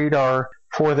radar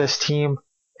for this team,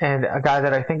 and a guy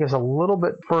that I think is a little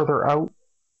bit further out,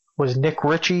 was Nick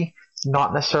Ritchie.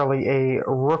 Not necessarily a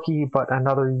rookie, but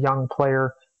another young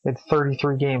player. Had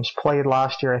 33 games played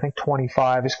last year. I think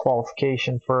 25 is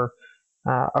qualification for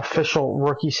official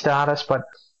rookie status, but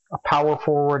a power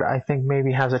forward I think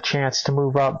maybe has a chance to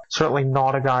move up. Certainly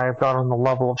not a guy I've got on the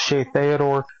level of Shea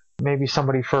Theodore. Maybe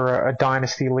somebody for a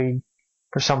dynasty league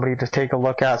for somebody to take a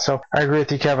look at. So I agree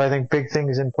with you, Kev. I think big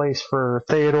things in place for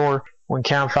Theodore when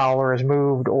Cam Fowler is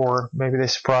moved, or maybe they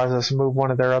surprise us and move one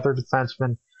of their other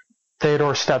defensemen.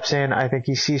 Theodore steps in. I think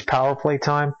he sees power play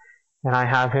time, and I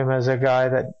have him as a guy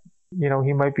that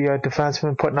he might be a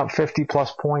defenseman putting up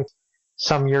 50-plus points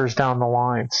some years down the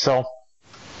line. So,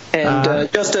 and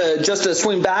just to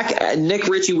swing back, Nick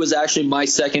Ritchie was actually my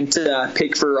second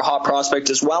pick for a hot prospect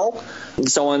as well.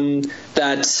 Someone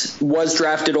that was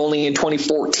drafted only in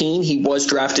 2014. He was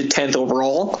drafted 10th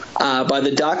overall by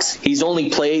the Ducks. He's only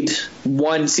played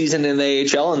one season in the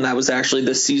AHL, and that was actually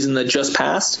the season that just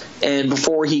passed. And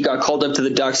before he got called up to the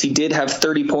Ducks, he did have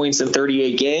 30 points in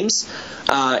 38 games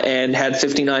and had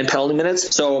 59 penalty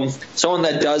minutes. So someone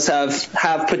that does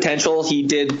have potential. He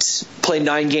did play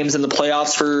 9 games in the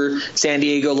playoffs for San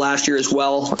Diego last year as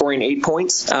well, scoring 8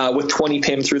 points with 20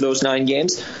 PIM through those 9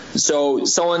 games. So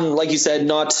someone, like you said,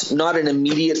 not an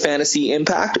immediate fantasy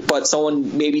impact, but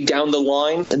someone maybe down the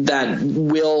line that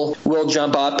will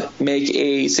jump up, make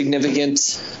a significant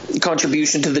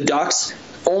contribution to the Ducks.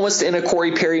 Almost in a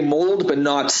Corey Perry mold, but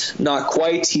not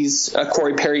quite. He's a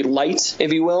Corey Perry light,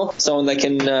 if you will. Someone that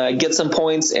can get some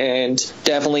points and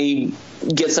definitely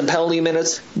get some penalty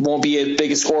minutes. Won't be as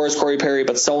big a scorer as Corey Perry,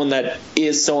 but someone that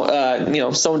is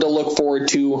someone to look forward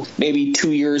to maybe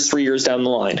 2 years, 3 years down the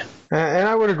line. And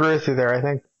I would agree with you there. I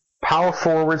think power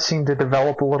forwards seem to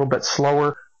develop a little bit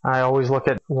slower. I always look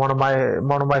at one of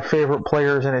my favorite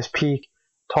players in his peak,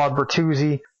 Todd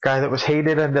Bertuzzi, guy that was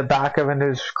hated in the back of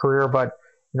his career, but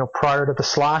prior to the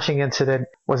slashing incident,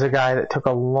 was a guy that took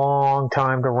a long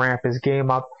time to ramp his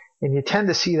game up. And you tend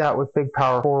to see that with big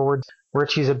power forwards.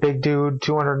 Richie's a big dude,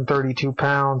 232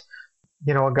 pounds,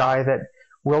 a guy that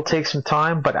will take some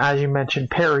time. But as you mentioned,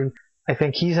 Perry, I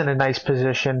think he's in a nice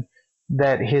position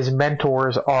that his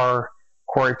mentors are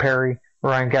Corey Perry,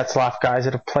 Ryan Getzlaf, guys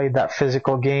that have played that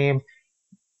physical game,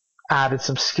 added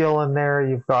some skill in there.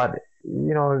 You've got,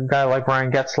 a guy like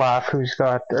Ryan Getzlaf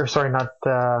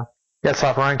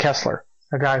Ryan Kessler,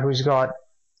 a guy who's got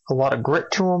a lot of grit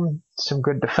to him, some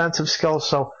good defensive skills.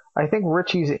 So I think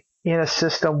Richie's in a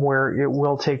system where it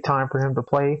will take time for him to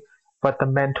play, but the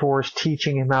mentors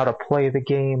teaching him how to play the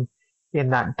game in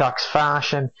that Ducks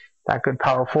fashion, that good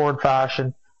power forward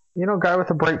fashion. Guy with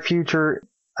a bright future,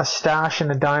 a stash in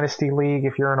a dynasty league.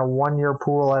 If you're in a 1-year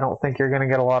pool, I don't think you're going to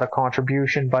get a lot of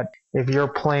contribution, but if you're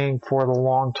playing for the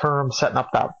long term, setting up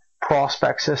that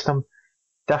prospect system,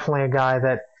 definitely a guy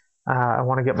that I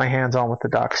want to get my hands on with the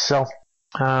Ducks. So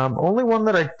only one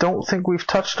that I don't think we've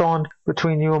touched on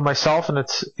between you and myself, and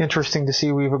it's interesting to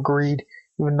see we've agreed,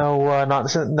 even though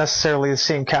not necessarily the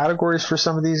same categories for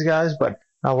some of these guys, but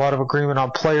a lot of agreement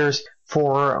on players.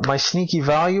 For my sneaky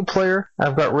value player,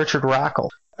 I've got Richard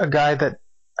Rackle, a guy that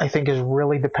I think is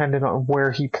really dependent on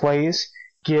where he plays.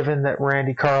 Given that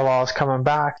Randy Carlyle is coming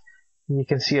back, you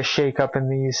can see a shake-up in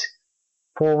these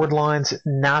forward lines.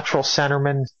 Natural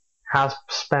centerman, has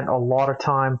spent a lot of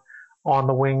time on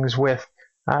the wings with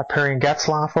Perry and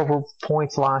Getzlaf over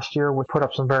points last year. Would put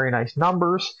up some very nice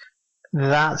numbers.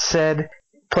 That said,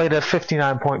 played a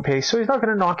 59-point pace, so he's not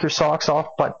going to knock your socks off,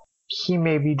 but he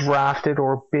may be drafted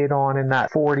or bid on in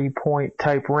that 40-point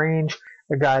type range.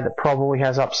 A guy that probably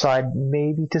has upside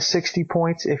maybe to 60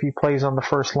 points if he plays on the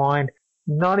first line.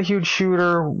 Not a huge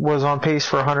shooter, was on pace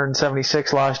for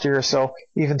 176 last year, so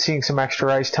even seeing some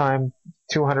extra ice time,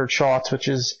 200 shots, which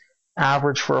is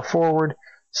average for a forward.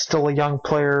 Still a young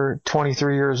player,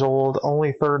 23 years old,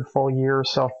 only third full year,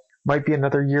 so might be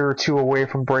another year or two away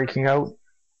from breaking out.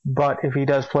 But if he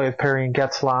does play with Perry and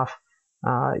Getzlaf,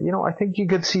 I think you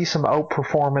could see some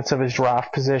outperformance of his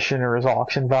draft position or his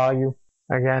auction value.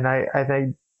 Again, I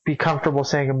think be comfortable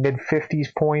saying a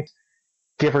mid-50s points,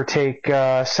 give or take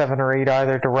 7 or 8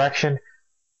 either direction.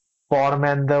 Bottom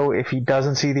end, though, if he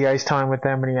doesn't see the ice time with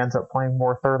them and he ends up playing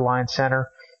more third-line center,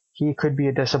 he could be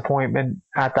a disappointment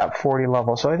at that 40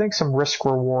 level. So I think some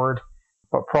risk-reward,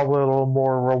 but probably a little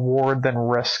more reward than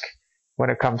risk when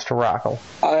it comes to Rackle.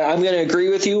 I'm going to agree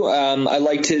with you. I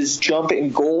liked his jump in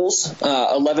goals,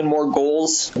 11 more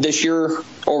goals this year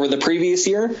over the previous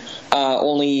year,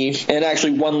 only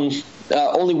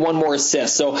one more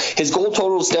assist. So his goal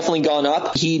total has definitely gone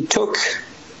up. He took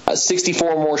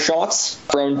 64 more shots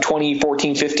from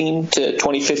 2014-15 to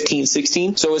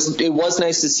 2015-16. So it was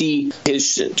nice to see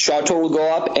his shot total go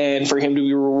up and for him to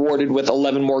be rewarded with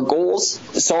 11 more goals.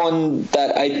 Someone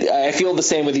that I feel the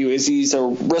same with you, is he's a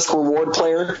risk-reward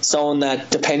player, someone that,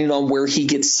 depending on where he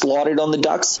gets slotted on the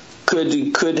Ducks,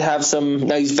 could have some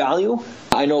nice value.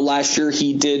 I know last year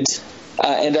he did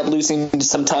end up losing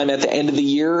some time at the end of the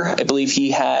year. I believe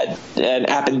he had an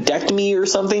appendectomy or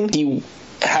something. He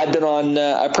had been on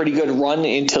a pretty good run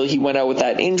until he went out with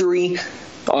that injury.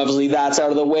 Obviously, that's out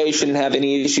of the way. Shouldn't have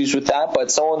any issues with that. But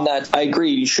someone that I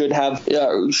agree should have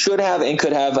and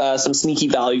could have some sneaky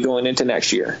value going into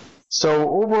next year.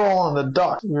 So overall on the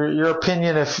Ducks, your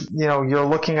opinion, if you're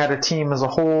looking at a team as a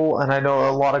whole, and I know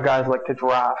a lot of guys like to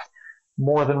draft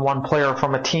more than one player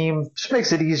from a team, just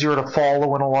makes it easier to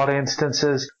follow in a lot of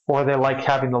instances, or they like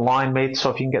having the line mates.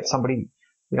 So if you can get somebody,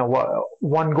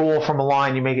 one goal from a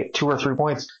line, you may get 2 or 3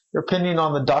 points. Your opinion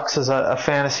on the Ducks as a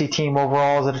fantasy team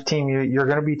overall? Is it a team you're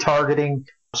going to be targeting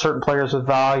certain players with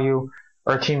value,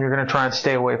 or a team you're going to try and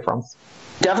stay away from?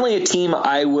 Definitely a team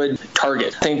I would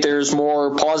target. I think there's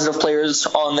more positive players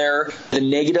on there than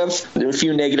negative. There are a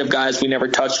few negative guys we never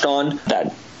touched on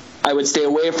that I would stay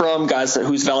away from, guys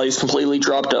whose values completely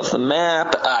dropped off the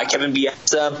map. Kevin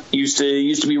Bieksa used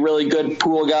to be a really good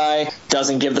pool guy,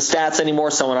 doesn't give the stats anymore,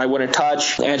 someone I wouldn't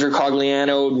touch. Andrew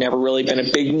Cogliano, never really been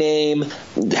a big name,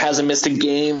 hasn't missed a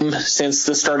game since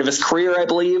the start of his career, I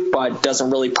believe, but doesn't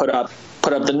really put up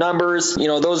the numbers.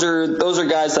 Those are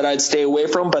guys that I'd stay away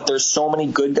from, but there's so many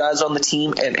good guys on the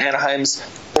team, and Anaheim's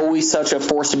always such a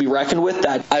force to be reckoned with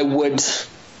that I would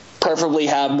preferably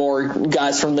have more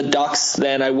guys from the Ducks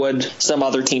than I would some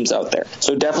other teams out there.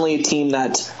 So definitely a team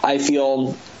that I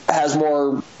feel has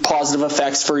more positive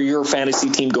effects for your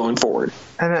fantasy team going forward.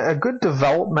 And a good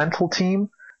developmental team,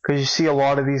 because you see a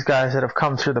lot of these guys that have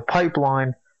come through the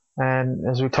pipeline, and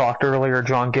as we talked earlier,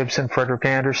 John Gibson, Frederick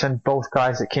Anderson, both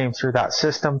guys that came through that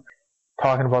system,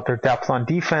 talking about their depth on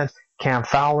defense. Cam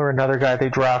Fowler, another guy they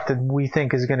drafted, we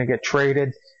think is going to get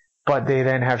traded, but they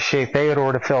then have Shea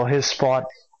Theodore to fill his spot.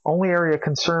 Only area of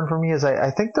concern for me is I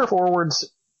think their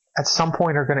forwards at some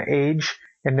point are going to age,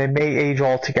 and they may age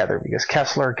altogether because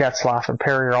Kessler, Getzlaf, and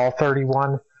Perry are all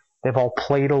 31. They've all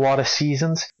played a lot of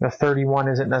seasons. 31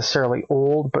 isn't necessarily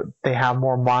old, but they have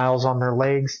more miles on their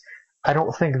legs. I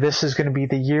don't think this is going to be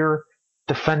the year.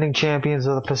 Defending champions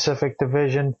of the Pacific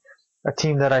Division, a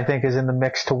team that I think is in the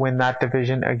mix to win that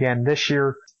division again this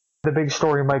year. The big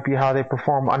story might be how they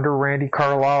perform under Randy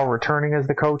Carlyle returning as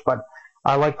the coach, but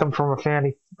I like them from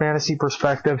a fantasy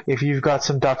perspective. If you've got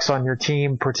some Ducks on your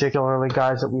team, particularly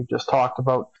guys that we've just talked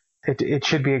about, it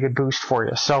should be a good boost for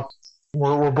you. So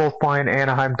we're both buying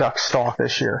Anaheim Ducks stock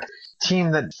this year.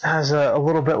 Team that has a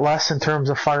little bit less in terms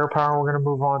of firepower, we're going to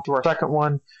move on to our second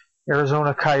one,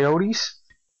 Arizona Coyotes.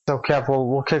 So Kev,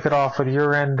 we'll kick it off with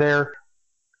your end there.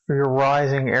 Your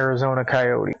rising Arizona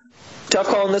Coyote. Tough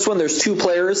call on this one. There's two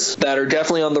players that are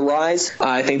definitely on the rise.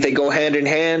 I think they go hand in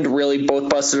hand, really both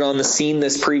busted on the scene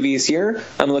this previous year.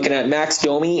 I'm looking at Max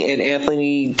Domi and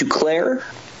Anthony Duclair.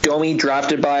 Domi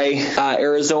drafted by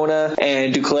Arizona,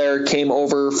 and Duclair came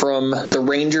over from the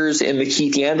Rangers in the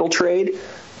Keith Yandle trade.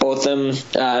 Both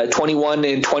of them 21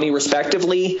 and 20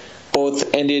 respectively.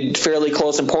 Both ended fairly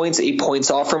close in points, 8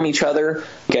 points off from each other.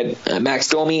 Max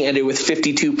Domi ended with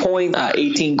 52 points,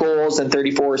 18 goals, and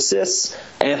 34 assists.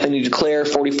 Anthony Duclair,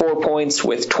 44 points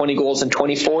with 20 goals and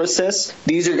 24 assists.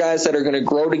 These are guys that are going to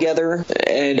grow together,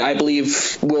 and I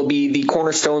believe will be the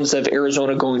cornerstones of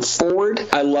Arizona going forward.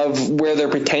 I love where their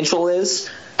potential is.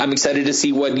 I'm excited to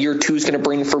see what year two is going to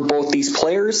bring for both these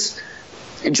players.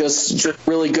 Just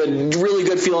really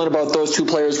good feeling about those two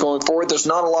players going forward. There's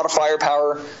not a lot of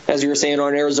firepower, as you were saying,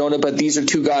 on Arizona, but these are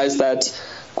two guys that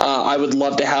I would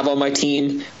love to have on my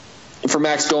team. For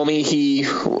Max Domi, he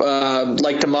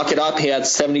liked to muck it up. He had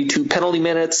 72 penalty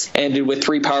minutes, ended with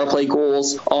 3 power play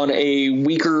goals on a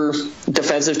weaker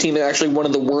defensive team, actually one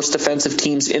of the worst defensive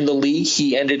teams in the league.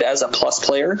 He ended as a plus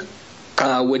player,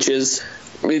 which is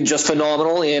just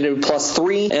phenomenal. He ended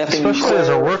 +3. Especially as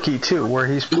a rookie, too, where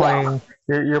he's playing... Yeah.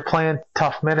 You're playing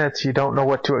tough minutes. You don't know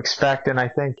what to expect, and I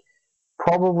think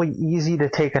probably easy to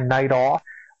take a night off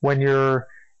when you're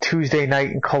Tuesday night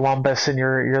in Columbus and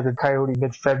you're the Coyote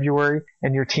mid-February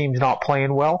and your team's not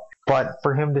playing well. But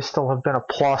for him to still have been a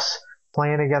plus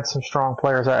playing against some strong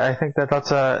players, I think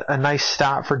that's a nice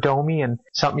stat for Domi and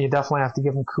something you definitely have to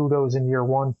give him kudos in year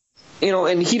one.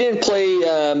 And he didn't play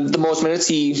the most minutes.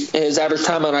 His average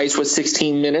time on ice was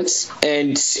 16 minutes,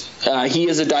 and he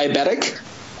is a diabetic.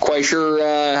 Quite sure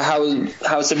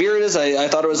how severe it is. I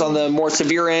thought it was on the more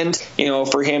severe end.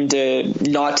 For him to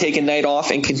not take a night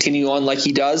off and continue on like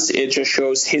he does, it just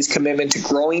shows his commitment to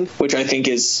growing, which I think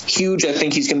is huge. I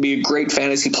think he's going to be a great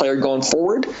fantasy player going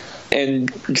forward.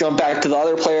 And jump back to the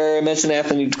other player I mentioned,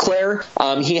 Anthony Duclair.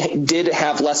 He did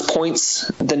have less points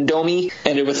than Domi,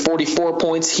 ended with 44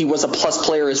 points. He was a plus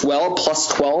player as well,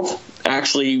 +12.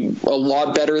 Actually, a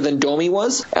lot better than Domi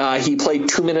was. He played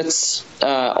 2 minutes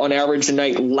on average a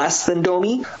night less than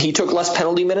Domi. He took less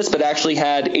penalty minutes, but actually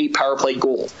had 8 power play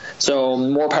goals. So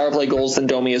more power play goals than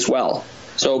Domi as well.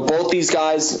 So both these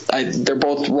guys, they're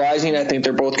both rising. I think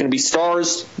they're both going to be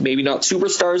stars. Maybe not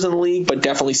superstars in the league, but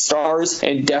definitely stars,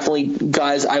 and definitely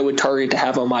guys I would target to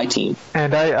have on my team.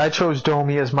 And I chose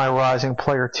Domi as my rising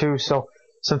player too. So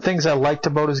Some things I liked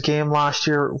about his game last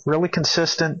year, really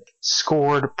consistent,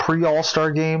 scored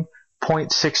pre-All-Star game,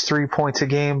 0.63 points a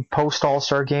game,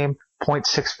 post-All-Star game,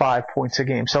 0.65 points a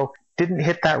game. So didn't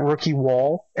hit that rookie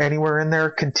wall anywhere in there,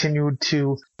 continued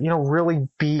to, really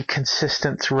be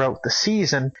consistent throughout the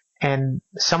season. And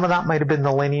some of that might have been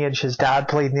the lineage. His dad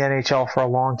played in the NHL for a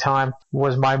long time,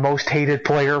 was my most hated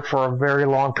player for a very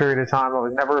long period of time. I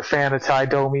was never a fan of Ty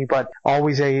Domi, but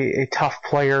always a tough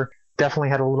player. Definitely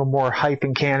had a little more hype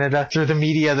in Canada through the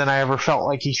media than I ever felt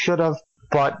like he should have.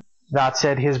 But that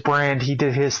said, his brand, he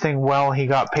did his thing well. He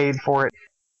got paid for it.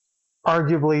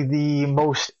 Arguably the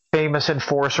most famous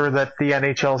enforcer that the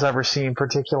NHL's ever seen,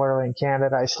 particularly in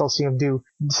Canada. I still see him do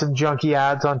some junky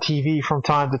ads on TV from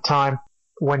time to time.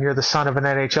 When you're the son of an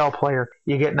NHL player,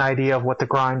 you get an idea of what the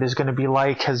grind is going to be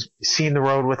like, has seen the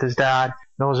road with his dad,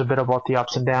 knows a bit about the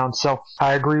ups and downs. So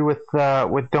I agree with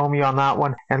Domi on that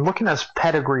one. And looking at his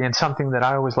pedigree, and something that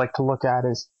I always like to look at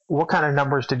is what kind of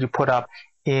numbers did you put up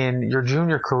in your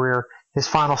junior career, his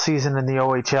final season in the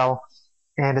OHL,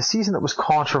 and a season that was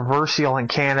controversial in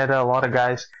Canada. A lot of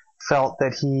guys felt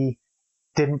that he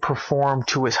didn't perform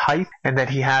to his height and that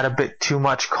he had a bit too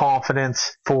much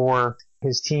confidence for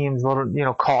his team's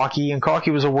little, cocky. And cocky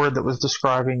was a word that was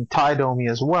describing Ty Domi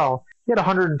as well. He had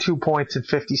 102 points in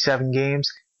 57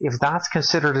 games. If that's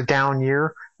considered a down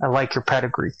year, I like your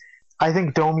pedigree. I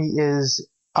think Domi is,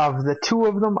 of the two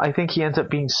of them, I think he ends up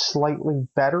being slightly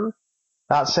better.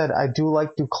 That said, I do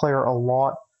like Duclair a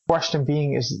lot. Question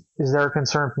being, is there a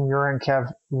concern from your end, Kev,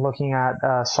 looking at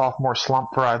a sophomore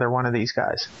slump for either one of these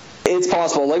guys? It's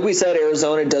possible. Like we said,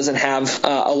 Arizona doesn't have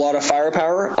a lot of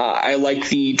firepower. I like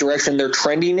the direction they're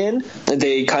trending in.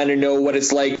 They kind of know what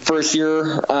it's like first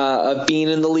year of being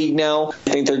in the league now.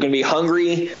 I think they're going to be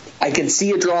hungry. I can see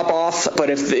a drop-off,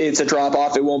 but if it's a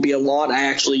drop-off, it won't be a lot. I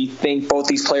actually think both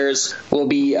these players will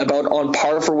be about on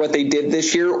par for what they did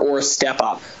this year or a step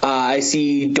up. I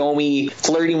see Domi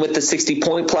flirting with the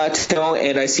 60-point plateau,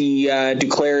 and I see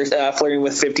Duclair flirting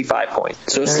with 55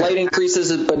 points. So slight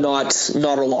increases, but not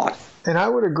a lot. And I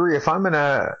would agree. If I'm in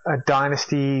a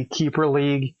dynasty keeper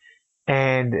league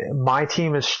and my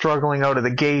team is struggling out of the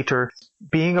gate, or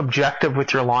being objective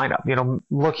with your lineup,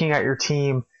 looking at your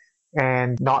team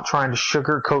and not trying to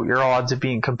sugarcoat your odds of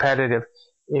being competitive.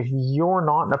 If you're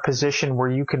not in a position where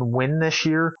you can win this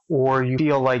year, or you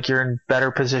feel like you're in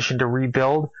better position to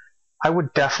rebuild, I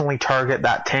would definitely target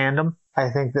that tandem. I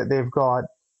think that they've got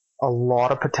a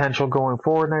lot of potential going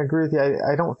forward, and I agree with you.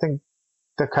 I don't think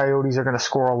the Coyotes are going to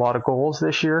score a lot of goals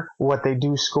this year. What they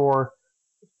do score,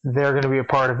 they're going to be a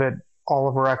part of it.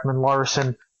 Oliver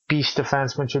Ekman-Larsson, beast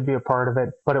defenseman, should be a part of it,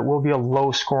 but it will be a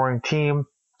low-scoring team.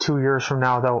 2 years from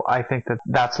now, though, I think that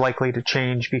that's likely to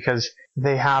change because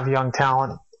they have young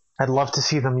talent. I'd love to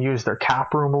see them use their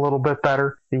cap room a little bit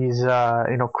better. These,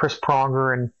 Chris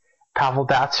Pronger and Pavel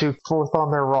Datsyuk, both on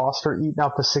their roster, eating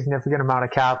up a significant amount of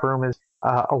cap room is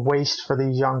a waste for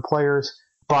these young players.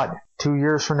 But 2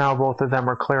 years from now, both of them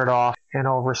are cleared off, and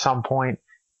over some point,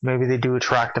 maybe they do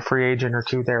attract a free agent or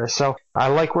two there. So I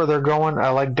like where they're going. I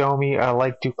like Domi. I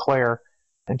like Duclair.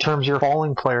 In terms of your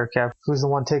falling player, Kev, who's the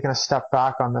one taking a step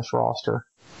back on this roster?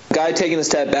 Guy taking a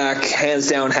step back, hands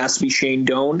down, has to be Shane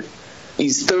Doan.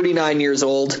 He's 39 years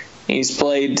old. He's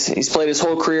played his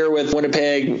whole career with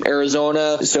Winnipeg,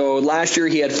 Arizona. So last year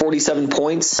he had 47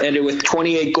 points, ended with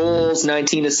 28 goals,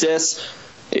 19 assists.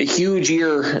 A huge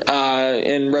year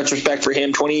in retrospect for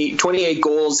him. 28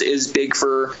 goals is big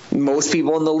for most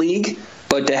people in the league.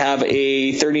 But to have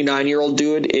a 39-year-old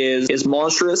dude is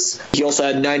monstrous. He also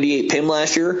had 98 PIM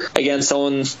last year. Again,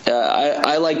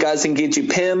 I like guys that can get you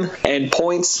PIM and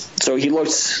points. So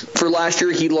for last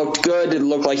year, he looked good. It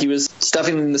looked like he was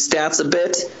stuffing in the stats a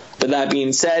bit. But that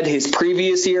being said, his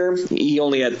previous year, he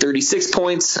only had 36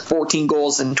 points, 14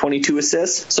 goals, and 22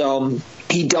 assists. So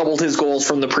he doubled his goals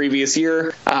from the previous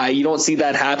year. You don't see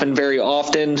that happen very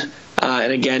often.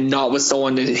 And again, not with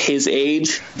someone his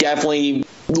age. Definitely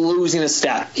losing a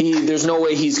step. There's no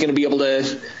way he's going to be able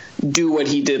to do what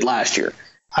he did last year.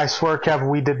 I swear, Kev,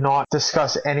 we did not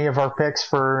discuss any of our picks.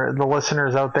 For the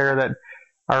listeners out there that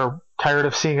are tired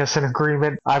of seeing us in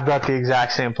agreement, I've got the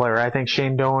exact same player. I think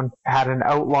Shane Doan had an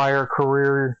outlier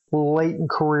late in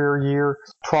career year,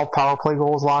 12 power play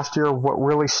goals last year. What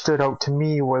really stood out to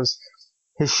me was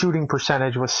his shooting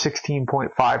percentage was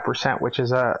 16.5%, which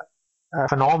is a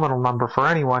phenomenal number for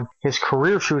anyone. His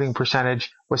career shooting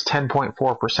percentage was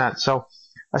 10.4%. So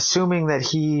assuming that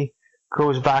he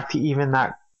goes back to even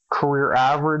that career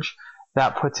average,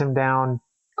 that puts him down,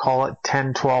 call it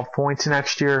 10, 12 points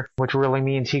next year, which really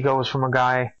means he goes from a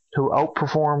guy who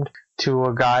outperformed to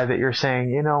a guy that you're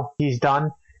saying, he's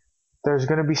done. There's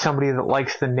going to be somebody that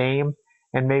likes the name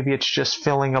and maybe it's just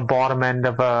filling a bottom end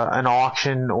of an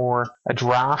auction or a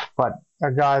draft, but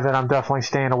a guy that I'm definitely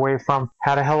staying away from.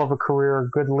 Had a hell of a career,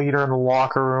 good leader in the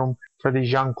locker room for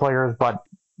these young players, but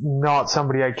not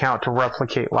somebody I'd count to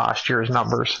replicate last year's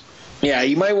numbers. Yeah,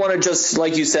 you might want to just,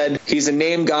 like you said, he's a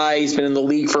name guy. He's been in the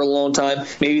league for a long time.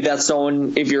 Maybe that's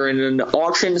someone, if you're in an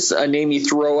auction, a name you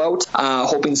throw out,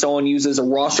 hoping someone uses a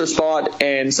roster spot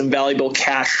and some valuable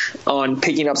cash on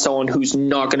picking up someone who's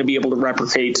not going to be able to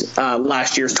replicate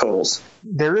last year's totals.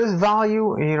 There is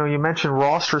value. You mentioned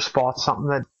roster spots. Something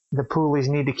that the Poolies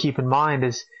need to keep in mind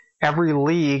is every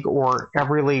league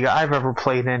I've ever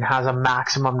played in has a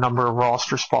maximum number of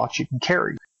roster spots you can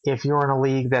carry. If you're in a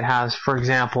league that has, for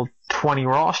example, 20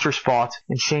 roster spots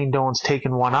and Shane Doan's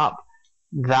taken one up,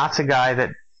 that's a guy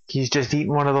that he's just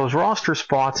eaten one of those roster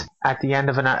spots at the end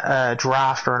of a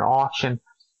draft or an auction.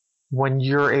 When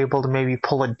you're able to maybe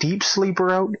pull a deep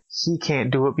sleeper out, he can't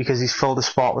do it because he's filled a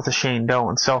spot with a Shane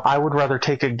Doan. So I would rather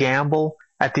take a gamble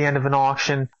at the end of an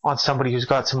auction on somebody who's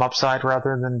got some upside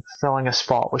rather than filling a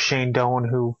spot with Shane Doan,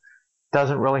 who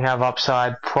doesn't really have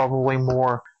upside, probably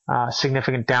more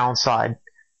significant downside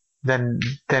than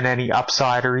any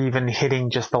upside, or even hitting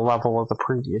just the level of the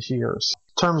previous years.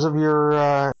 In terms of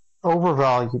your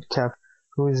overvalued, Kev,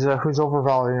 who's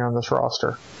overvalued on this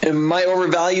roster? And my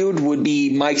overvalued would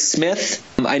be Mike Smith.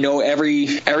 I know every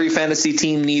fantasy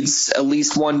team needs at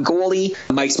least one goalie.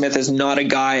 Mike Smith is not a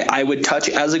guy I would touch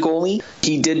as a goalie.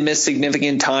 He did miss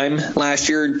significant time last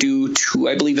year due to,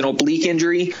 I believe, an oblique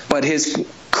injury, but his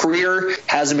career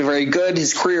hasn't been very good.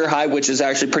 His career high, which is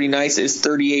actually pretty nice, is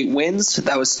 38 wins.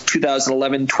 That was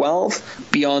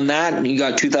 2011-12. Beyond that, you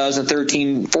got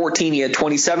 2013-14, he had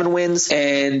 27 wins,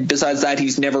 and besides that,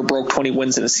 he's never broke 20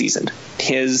 wins in a season.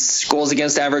 His goals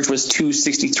against average was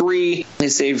 .263.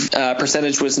 His save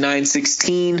percentage was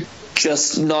 .916.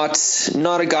 Just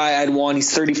not a guy I'd want.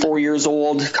 He's 34 years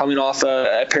old, coming off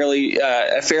a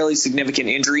fairly significant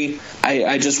injury.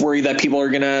 I just worry that people are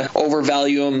going to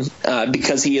overvalue him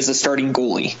because he is a starting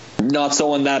goalie, not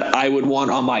someone that I would want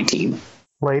on my team.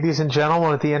 Ladies and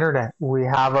gentlemen of the internet, we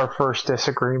have our first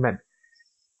disagreement.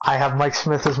 I have Mike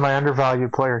Smith as my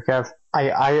undervalued player, Kev.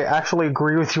 I actually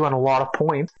agree with you on a lot of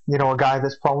points. A guy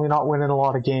that's probably not winning a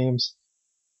lot of games.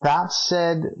 That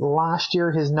said, last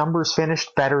year his numbers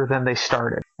finished better than they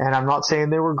started. And I'm not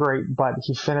saying they were great, but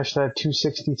he finished at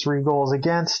 263 goals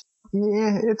against.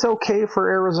 Yeah, it's okay for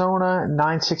Arizona,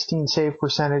 .916 save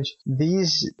percentage.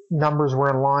 These numbers were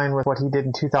in line with what he did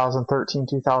in 2013,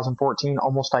 2014,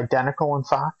 almost identical in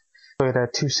fact. So he had a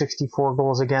 264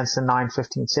 goals against and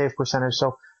 .915 save percentage.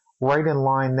 So right in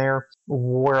line there.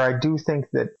 Where I do think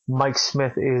that Mike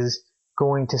Smith is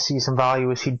going to see some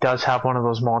value is he does have one of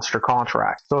those monster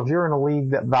contracts. So if you're in a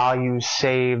league that values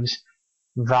saves,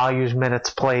 values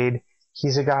minutes played,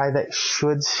 he's a guy that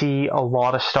should see a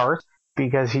lot of starts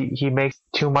because he makes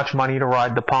too much money to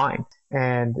ride the pine.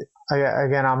 And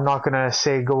again, I'm not going to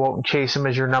say go out and chase him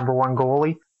as your number one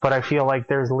goalie, but I feel like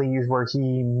there's leagues where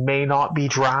he may not be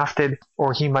drafted,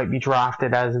 or he might be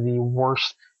drafted as the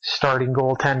worst starting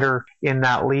goaltender in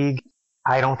that league.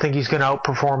 I don't think he's going to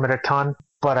outperform it a ton,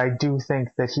 but I do think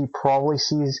that he probably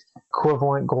sees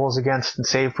equivalent goals against and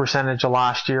save percentage of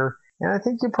last year. And I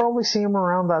think you probably see him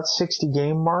around that 60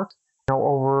 game mark.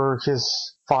 Over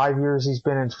his 5 years he's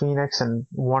been in Phoenix, and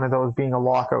one of those being a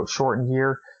lockout shortened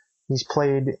year, he's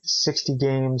played 60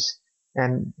 games,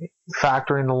 and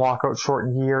factoring the lockout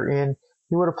shortened year in,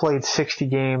 he would have played 60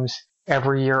 games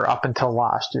every year up until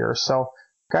last year. So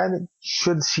guy that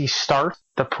should see start.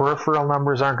 The peripheral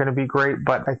numbers aren't going to be great,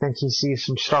 but I think he sees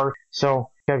some start. So,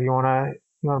 Kev, you want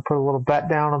to put a little bet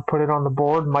down and put it on the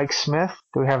board? Mike Smith.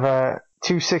 Do we have a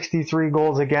 263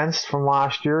 goals against from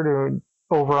last year to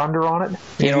over under on it?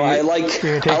 I like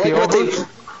what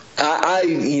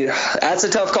that's a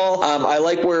tough call. I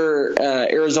like where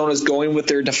Arizona's going with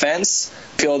their defense.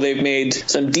 I feel they've made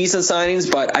some decent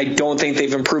signings, but I don't think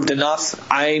they've improved enough.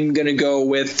 I'm going to go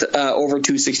with over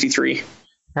 263.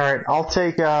 All right, I'll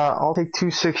take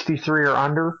 263 or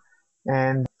under,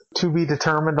 and to be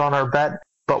determined on our bet,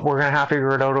 but we're going to have to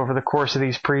figure it out over the course of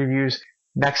these previews.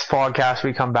 Next podcast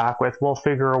we come back with, we'll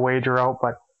figure a wager out,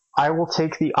 but I will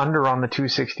take the under on the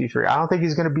 263. I don't think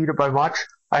he's going to beat it by much.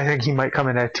 I think he might come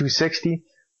in at 260,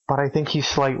 but I think he's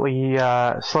slightly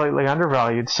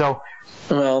undervalued. So,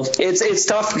 well, it's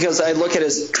tough because I look at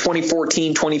his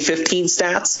 2014-2015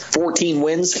 stats: 14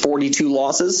 wins, 42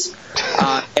 losses,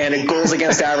 and a goals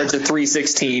against average of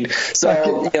 316.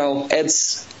 So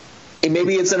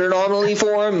maybe it's an anomaly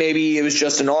for him. Maybe it was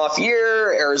just an off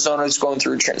year. Arizona's going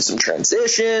through some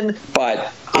transition,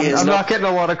 but I'm not getting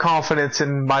a lot of confidence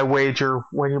in my wager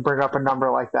when you bring up a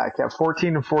number like that, Kev.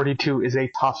 14-42 is a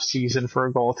tough season for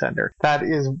a goaltender. That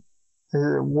is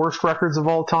the worst records of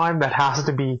all time. That has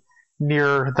to be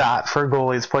near that for a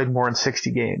goalie that's played more than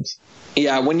 60 games.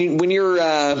 Yeah, when your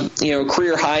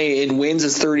career high in wins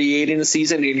is 38 in a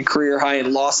season, and your career high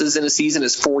in losses in a season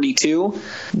is 42,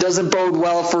 doesn't bode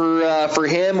well for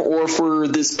him or for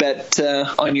this bet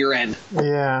on your end.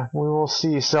 Yeah, we will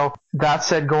see. So that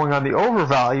said, going on the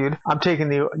overvalued, I'm taking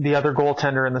the other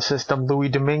goaltender in the system, Louis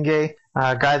Domingue,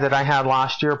 a guy that I had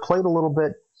last year, played a little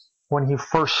bit when he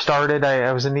first started.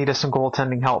 I was in need of some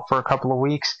goaltending help for a couple of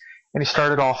weeks, and he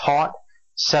started off hot,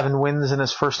 7 wins in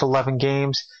his first 11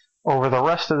 games. Over the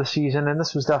rest of the season, and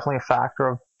this was definitely a factor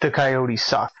of the Coyotes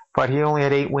suck, but he only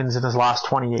had 8 wins in his last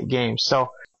 28 games. So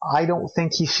I don't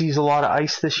think he sees a lot of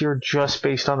ice this year just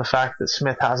based on the fact that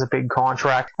Smith has a big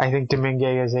contract. I think Domingue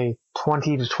is a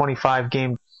 20 to 25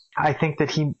 game. I think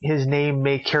that his name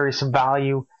may carry some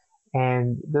value,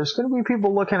 and there's going to be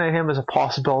people looking at him as a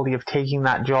possibility of taking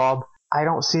that job. I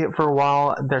don't see it for a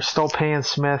while. They're still paying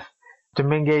Smith.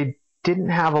 Domingue didn't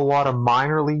have a lot of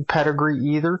minor league pedigree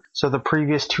either. So the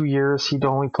previous 2 years, he'd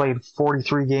only played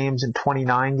 43 games in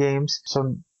 29 games.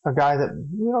 So a guy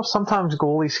that, sometimes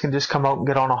goalies can just come out and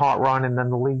get on a hot run and then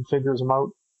the league figures them out.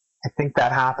 I think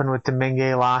that happened with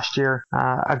Domingue last year.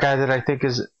 A guy that I think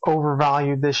is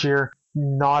overvalued this year.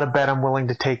 Not a bet I'm willing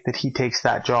to take that he takes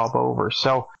that job over.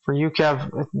 So for you,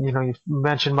 Kev, you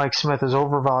mentioned Mike Smith is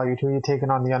overvalued. Who are you taking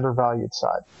on the undervalued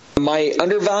side? My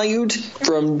undervalued,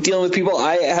 from dealing with people,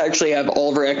 I actually have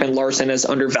Oliver Ekman-Larsson as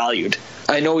undervalued.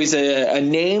 I know he's a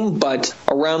name, but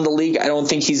around the league, I don't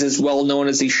think he's as well known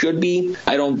as he should be.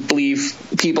 I don't believe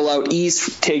people out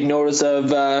east take notice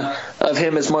of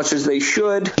him as much as they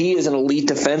should. He is an elite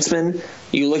defenseman.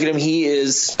 You look at him, he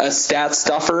is a stat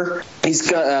stuffer. He's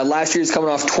got, last year he's coming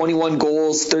off 21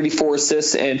 goals, 34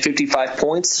 assists, and 55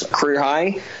 points, career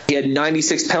high. He had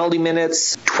 96 penalty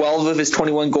minutes. 12 of his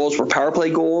 21 goals were power play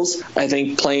goals. I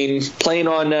think playing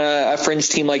on a fringe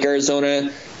team like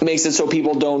Arizona makes it so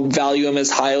people don't value him as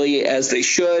highly as they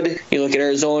should. You look at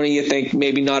Arizona, you think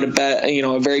maybe not a bet,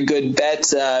 a very good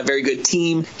bet, a very good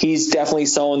team. He's definitely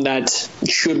someone that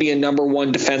should be a number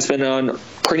one defenseman on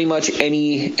pretty much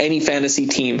any fantasy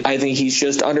team. I think he's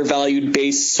just undervalued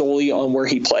based solely on where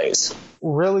he plays.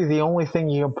 Really, the only thing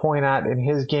you can point at in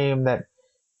his game that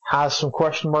has some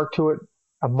question mark to it,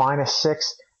 a -6,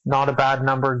 not a bad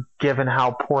number given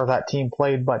how poor that team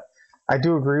played, but I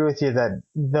do agree with you that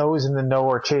those in the know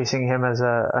are chasing him as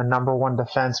a number one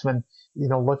defenseman.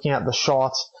 Looking at the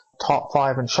shots, top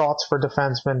 5 in shots for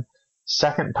defensemen,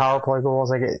 second power play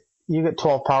goals. You get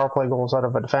 12 power play goals out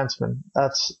of a defenseman.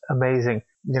 That's amazing.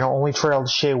 Only trailed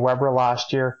Shea Weber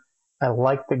last year. I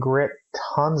like the grit,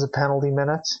 tons of penalty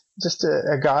minutes. Just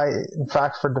a guy, in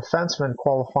fact, for defensemen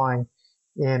qualifying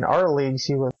in our leagues,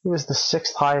 he was the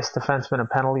 6th highest defenseman in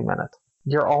penalty minutes.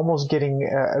 You're almost getting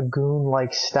a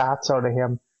goon-like stats out of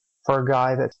him for a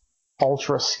guy that's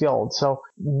ultra skilled. So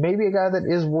maybe a guy that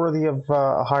is worthy of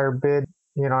a higher bid.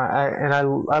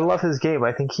 I love his game.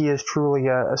 I think he is truly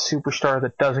a superstar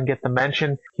that doesn't get the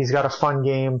mention. He's got a fun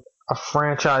game, a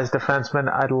franchise defenseman.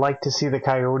 I'd like to see the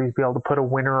Coyotes be able to put a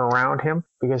winner around him,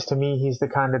 because to me, he's the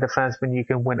kind of defenseman you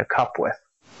can win a cup with.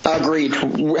 Agreed.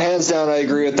 Hands down, I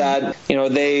agree with that.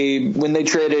 When they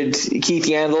traded Keith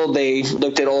Yandle, they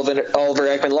looked at Oliver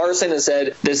Ekman-Larsson and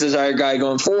said, this is our guy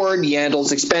going forward.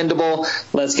 Yandle's expendable.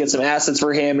 Let's get some assets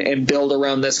for him and build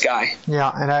around this guy.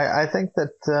 Yeah, and I think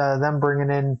that them bringing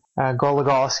in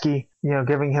Goligoski,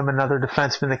 giving him another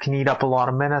defenseman that can eat up a lot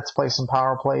of minutes, play some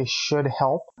power play, should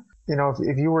help.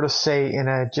 If you were to say in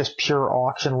a just pure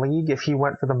auction league, if he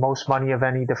went for the most money of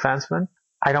any defenseman,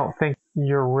 I don't think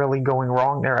you're really going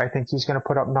wrong there. I think he's going to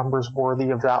put up numbers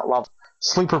worthy of that level.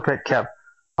 Sleeper pick, Kev.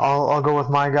 I'll go with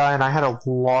my guy, and I had a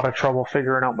lot of trouble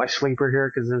figuring out my sleeper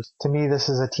here because to me this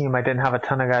is a team I didn't have a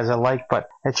ton of guys I like, but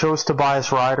I chose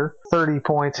Tobias Ryder. 30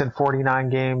 points in 49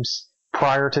 games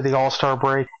prior to the All-Star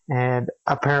break, and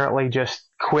apparently just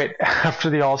quit after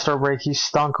the All-Star break. He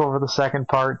stunk over the second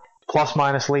part.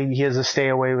 Plus-minus league, he has a stay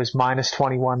away, was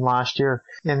 -21 last year.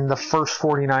 In the first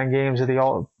 49 games of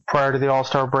prior to the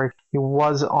All-Star break, he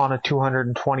was on a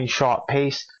 220 shot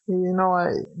pace.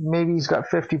 Maybe he's got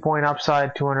 50-point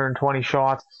upside, 220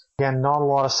 shots. Again, not a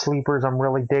lot of sleepers I'm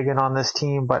really digging on this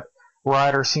team, but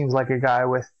Ryder seems like a guy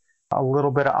with a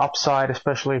little bit of upside,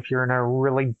 especially if you're in a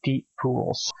really deep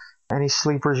pool. Any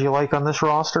sleepers you like on this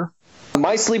roster?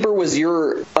 My sleeper was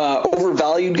your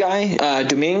overvalued guy,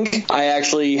 Domingue. I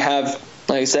actually have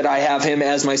Like I said, I have him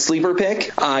as my sleeper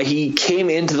pick. He came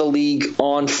into the league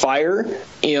on fire,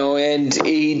 and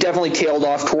he definitely tailed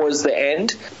off towards the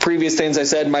end. Previous things I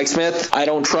said, Mike Smith, I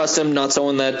don't trust him, not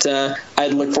someone that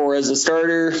I'd look for as a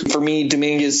starter. For me,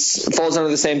 Dominguez falls under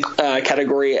the same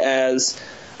category as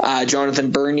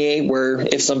Jonathan Bernier, where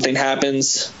if something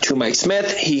happens to Mike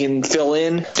Smith, he can fill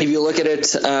in. If you look at it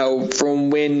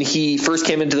from when he first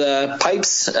came into the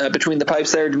pipes, between the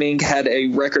pipes there, Dominguez had a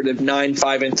record of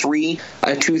 9-5-3,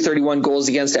 a 231 goals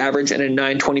against average, and a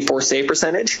 924 save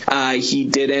percentage. He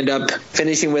did end up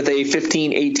finishing with a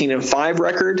 15-18-5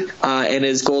 record, and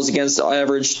his goals against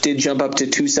average did jump up to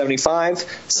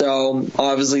 275. So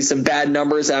obviously some bad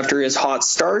numbers after his hot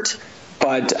start.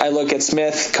 But I look at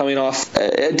Smith coming off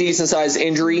a decent-sized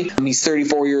injury. He's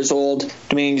 34 years old.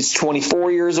 Dominguez is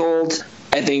 24 years old.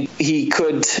 I think he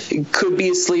could be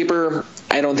a sleeper.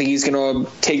 I don't think he's going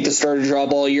to take the starter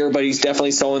job all year, but he's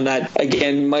definitely someone that,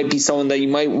 again, might be someone that you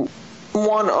might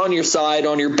want on your side,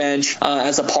 on your bench,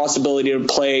 as a possibility to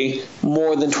play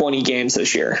more than 20 games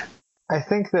this year. I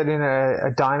think that in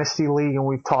a dynasty league, and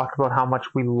we've talked about how much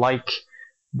we like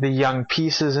the young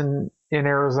pieces in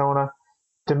Arizona,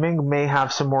 Dominguez may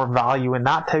have some more value in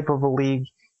that type of a league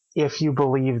if you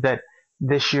believe that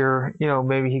this year,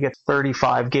 maybe he gets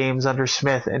 35 games under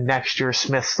Smith, and next year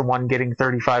Smith's the one getting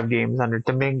 35 games under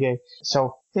Dominguez.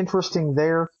 So interesting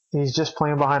there. He's just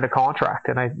playing behind a contract,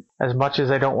 and as much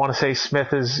as I don't want to say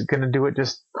Smith is going to do it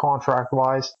just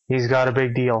contract-wise, he's got a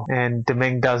big deal, and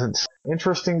Dominguez doesn't.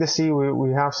 Interesting to see.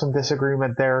 We have some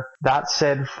disagreement there. That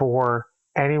said, for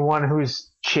anyone who's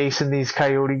chasing these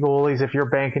Coyote goalies, if you're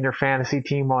banking your fantasy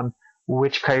team on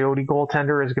which Coyote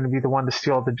goaltender is going to be the one to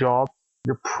steal the job,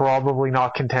 you're probably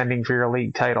not contending for your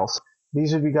league titles.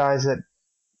 These would be guys that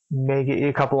may get you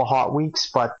a couple of hot weeks,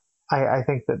 but I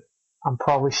think that I'm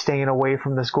probably staying away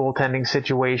from this goaltending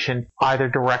situation either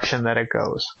direction that it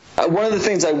goes. One of the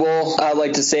things I will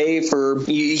like to say,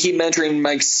 you keep mentioning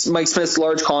Mike Smith's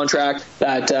large contract,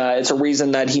 that it's a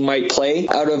reason that he might play.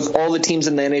 Out of all the teams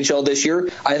in the NHL this year,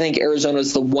 I think Arizona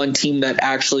is the one team that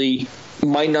actually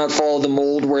might not follow the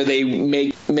mold where they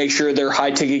make sure their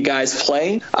high ticket guys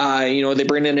play. They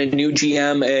bring in a new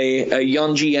GM, a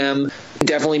young GM,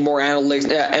 definitely more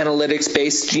analytics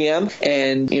based GM,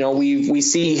 and we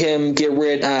see him get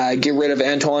rid of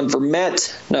Antoine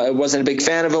Vermette. No, I wasn't a big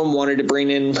fan of him. Wanted to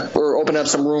bring in or open up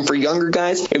some room for younger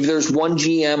guys. If there's one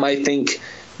GM, I think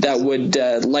that would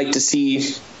like to see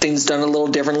things done a little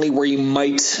differently, where you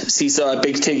might see a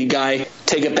big ticket guy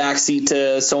take a backseat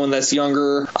to someone that's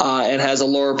younger and has a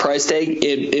lower price tag,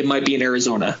 it might be in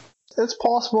Arizona. It's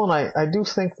possible, and I do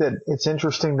think that it's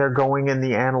interesting they're going in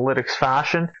the analytics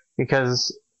fashion,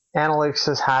 because analytics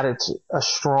has had a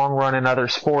strong run in other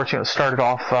sports. It started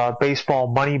off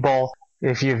baseball, Moneyball.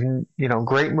 If you've,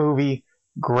 great movie,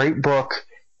 great book.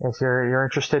 If you're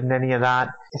interested in any of that,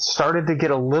 it started to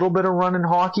get a little bit of run in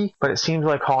hockey, but it seems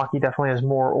like hockey definitely has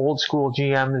more old school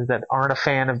GMs that aren't a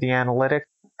fan of the analytics.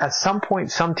 At some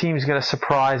point, some team's going to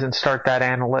surprise and start that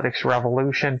analytics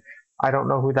revolution. I don't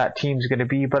know who that team's going to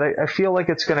be, but I feel like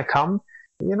it's going to come.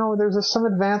 There's some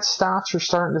advanced stats you're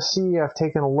starting to see. I've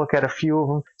taken a look at a few of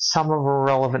them. Some of them are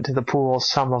relevant to the pool,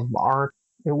 some of them aren't.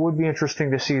 It would be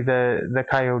interesting to see the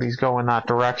Coyotes go in that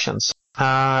direction.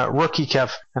 Rookie,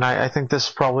 Kev, and I think this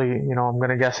is probably, I'm going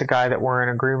to guess a guy that we're in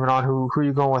agreement on. Who are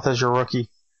you going with as your rookie?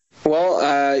 Well,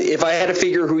 if I had to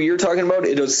figure who you're talking about,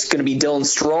 it was going to be Dylan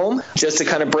Strome. Just to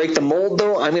kind of break the mold,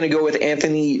 though, I'm going to go with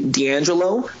Anthony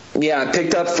DeAngelo. Yeah,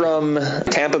 picked up from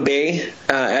Tampa Bay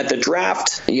at the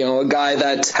draft. A guy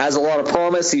that has a lot of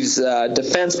promise. He's a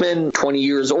defenseman, 20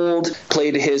 years old.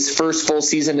 Played his first full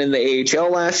season in the AHL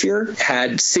last year.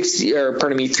 Through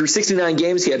 69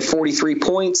 games, he had 43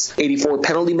 points, 84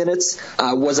 penalty minutes.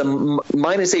 Was a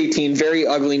minus 18, very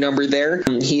ugly number there.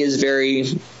 He is very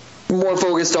more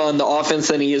focused on the offense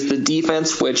than he is the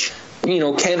defense, which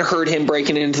can hurt him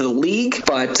breaking into the league,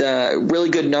 but really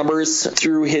good numbers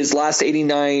through his last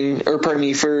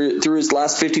through his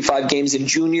last 55 games in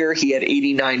junior. He had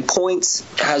 89 points,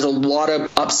 has a lot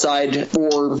of upside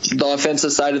for the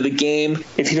offensive side of the game.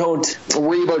 If you don't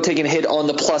worry about taking a hit on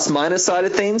the plus minus side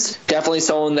of things, definitely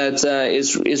someone that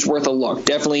is worth a look.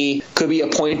 Definitely could be a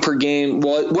point per game.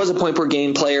 Well, was a point per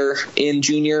game player in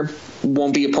junior.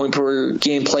 Won't be a point per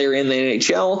game player in the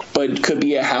NHL, but could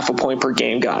be a half a point per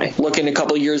game guy. Looking a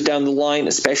couple of years down the line,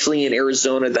 especially in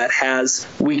Arizona that has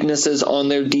weaknesses on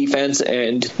their defense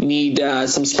and need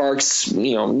some sparks,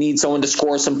 need someone to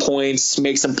score some points,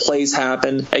 make some plays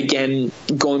happen. Again,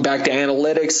 going back to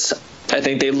analytics, I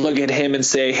think they look at him and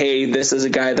say, hey, this is a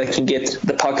guy that can get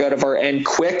the puck out of our end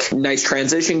quick, nice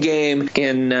transition game,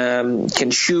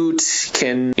 can shoot,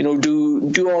 can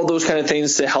do all those kind of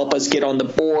things to help us get on the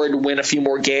board, win a few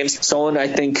more games. Someone I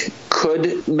think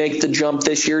could make the jump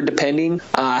this year, depending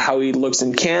how he looks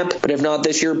in camp. But if not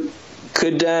this year,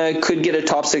 could get a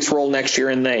top 6 role next year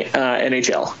in the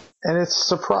NHL. And it's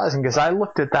surprising because I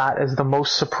looked at that as the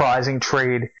most surprising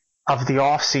trade of the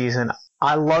offseason.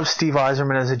 I love Steve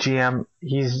Yzerman as a GM.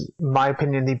 He's, in my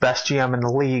opinion, the best GM in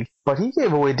the league. But he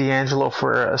gave away DeAngelo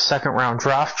for a second-round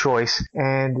draft choice.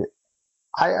 And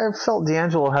I felt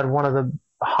DeAngelo had one of the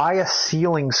highest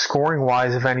ceilings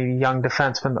scoring-wise of any young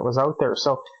defenseman that was out there.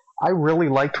 So I really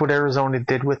liked what Arizona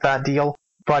did with that deal.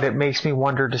 But it makes me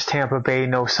wonder, does Tampa Bay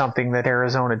know something that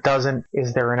Arizona doesn't?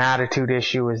 Is there an attitude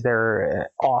issue? Is there an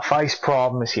off-ice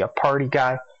problem? Is he a party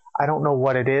guy? I don't know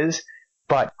what it is,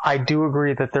 but I do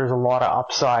agree that there's a lot of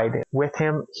upside with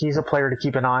him. He's a player to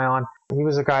keep an eye on. He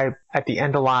was a guy at the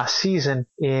end of last season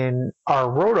in our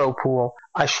Roto pool.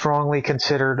 I strongly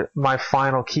considered my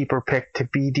final keeper pick to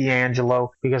be DeAngelo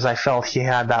because I felt he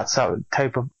had that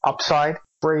type of upside.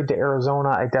 Trade to Arizona,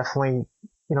 I definitely...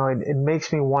 it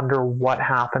makes me wonder what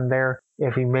happened there.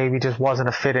 If he maybe just wasn't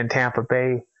a fit in Tampa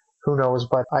Bay, who knows?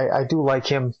 But I do like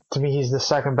him. To me, he's the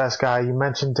second best guy. You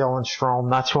mentioned Dylan Strome.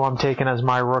 That's who I'm taking as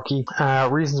my rookie.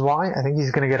 Reasons why? I think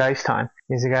he's going to get ice time.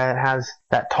 He's a guy that has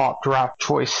that top draft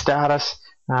choice status,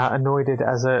 anointed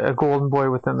as a golden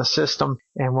boy within the system.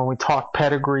 And when we talk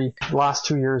pedigree, last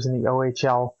 2 years in the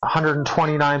OHL,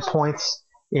 129 points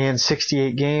in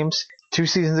 68 games. 2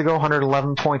 seasons ago,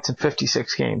 111 points in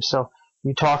 56 games. So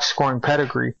you talk scoring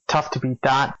pedigree, tough to beat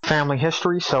that. Family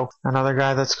history, so another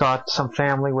guy that's got some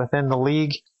family within the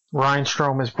league. Ryan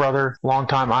Strome, his brother,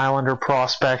 longtime Islander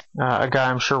prospect, a guy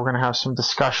I'm sure we're going to have some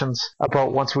discussions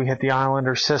about once we hit the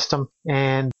Islander system.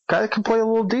 And guy that can play a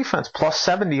little defense, plus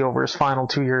 70 over his final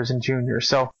 2 years in junior.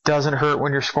 So doesn't hurt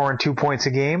when you're scoring 2 points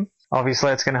a game. Obviously,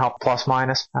 that's going to help plus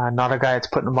minus. Not a guy that's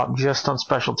putting them up just on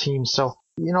special teams. So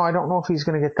I don't know if he's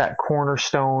going to get that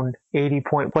cornerstone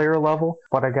 80-point player level,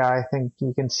 but a guy I think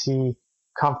you can see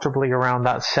comfortably around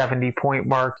that 70-point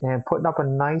mark and putting up a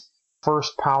nice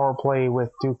first power play with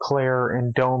Duclair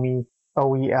and Domi,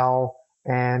 OEL,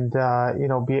 and,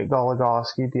 be it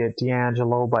Goligoski, be it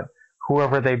DeAngelo, but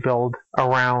whoever they build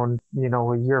around,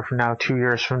 a year from now, 2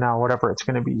 years from now, whatever it's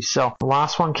going to be. So the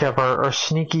last one, Kev, are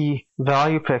sneaky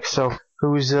value picks. So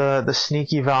who's the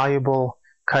sneaky valuable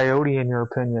Coyote in your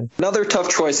opinion? Another tough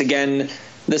choice. Again,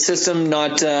 the system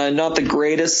not the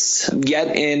greatest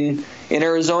yet in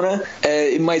Arizona.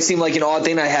 It might seem like an odd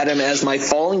thing. I had him as my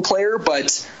falling player,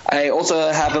 but I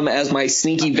also have him as my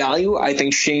sneaky value. I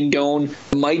think Shane Doan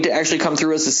might actually come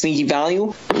through as a sneaky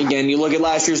value. Again, you look at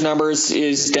last year's numbers,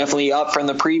 is definitely up from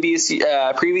the previous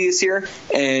year,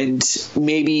 and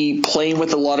maybe playing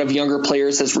with a lot of younger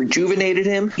players has rejuvenated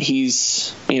him.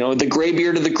 He's the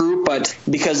graybeard of the group, but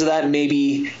because of that,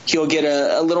 maybe he'll get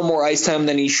a little more ice time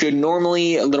than he should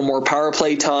normally, a little more power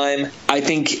play time. I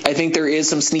think there is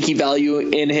some sneaky value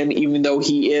in him, even though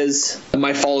he is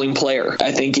my falling player.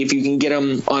 I think if you can get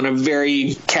him on a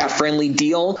very cap-friendly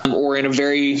deal or in a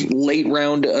very late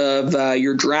round of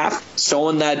your draft,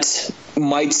 someone that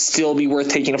might still be worth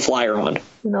taking a flyer on.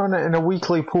 In a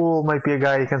weekly pool, might be a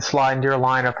guy you can slide into your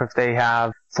lineup if they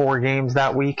have 4 games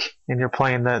that week and you're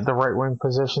playing the right wing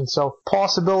position. So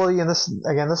possibility, and this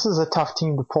is a tough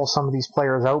team to pull some of these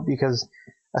players out because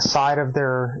aside of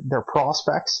their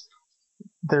prospects,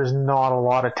 there's not a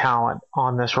lot of talent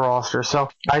on this roster. So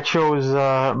I chose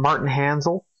Martin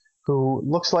Hanzal, who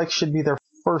looks like should be their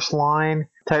first line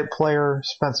type player.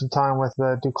 Spent some time with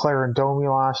Duclair and Domi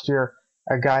last year.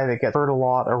 A guy that gets hurt a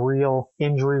lot, a real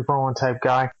injury-prone type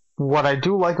guy. What I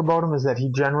do like about him is that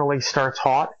he generally starts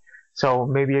hot. So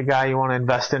maybe a guy you want to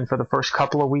invest in for the first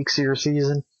couple of weeks of your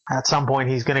season. At some point,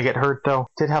 he's going to get hurt, though.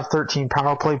 Did have 13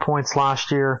 power play points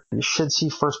last year. You should see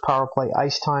first power play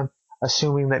ice time,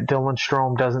 assuming that Dylan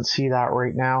Strome doesn't see that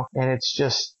right now. And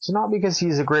it's not because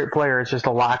he's a great player, it's just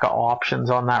a lack of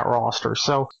options on that roster.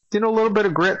 So, a little bit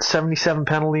of grit, 77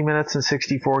 penalty minutes in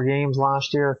 64 games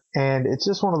last year. And it's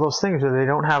just one of those things where they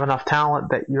don't have enough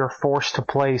talent that you're forced to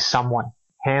play someone.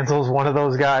 Hansel's one of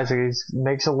those guys. He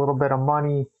makes a little bit of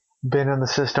money, been in the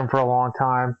system for a long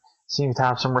time, seems to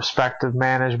have some respect of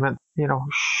management.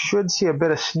 Should see a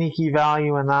bit of sneaky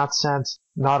value in that sense.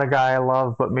 Not a guy I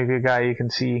love, but maybe a guy you can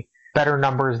see better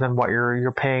numbers than what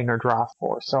you're paying or draft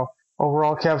for. So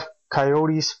overall, Kev,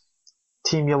 Coyotes,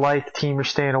 team you like, team you're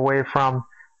staying away from.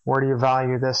 Where do you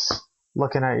value this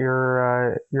looking at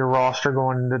your roster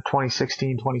going into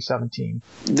 2016, 2017?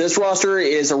 This roster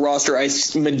is a roster I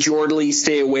majorly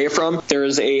stay away from.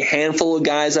 There's a handful of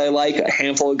guys I like, a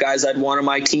handful of guys I'd want on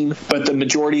my team, but the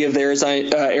majority of theirs,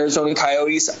 Arizona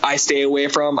Coyotes, I stay away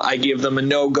from. I give them a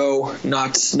no-go,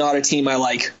 not a team I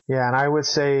like. Yeah, and I would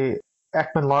say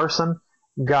Ekman Larsson,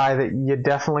 guy that you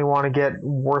definitely want to get,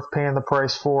 worth paying the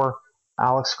price for.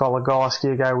 Alex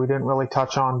Goligoski, a guy we didn't really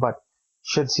touch on, but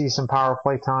should see some power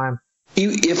play time.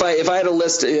 If I had to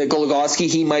list Goligoski,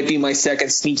 he might be my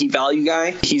second sneaky value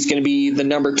guy. He's going to be the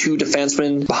number 2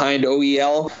 defenseman behind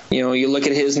OEL. You look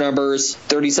at his numbers,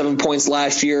 37 points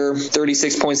last year,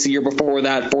 36 points the year before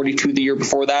that, 42 the year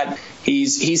before that.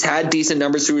 He's had decent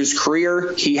numbers through his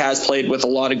career. He has played with a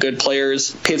lot of good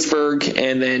players, Pittsburgh,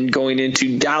 and then going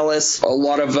into Dallas, a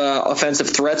lot of offensive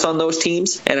threats on those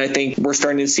teams. And I think we're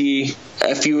starting to see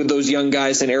a few of those young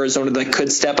guys in Arizona that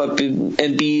could step up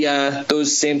and be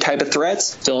those same type of threats.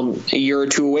 Still a year or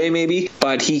two away maybe,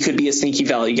 but he could be a sneaky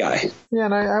value guy. Yeah,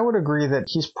 and I would agree that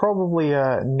he's probably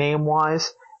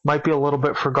name-wise might be a little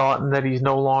bit forgotten that he's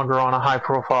no longer on a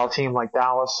high-profile team like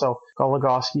Dallas, so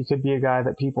Goligoski could be a guy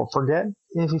that people forget.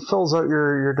 If he fills out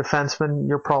your defenseman,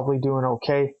 you're probably doing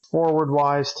okay.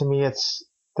 Forward-wise, to me, it's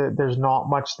there's not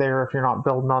much there if you're not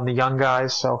building on the young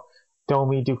guys, so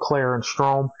Domi, Duclair, and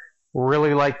Strome.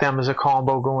 Really like them as a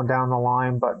combo going down the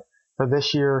line, but for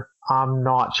this year, I'm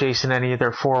not chasing any of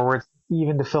their forwards.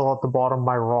 Even to fill out the bottom of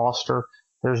my roster,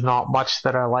 there's not much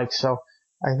that I like. So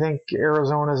I think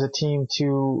Arizona is a team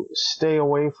to stay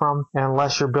away from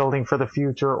unless you're building for the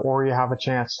future or you have a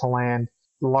chance to land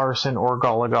Larson or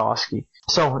Goligoski.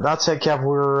 So that said, Kev,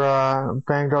 we're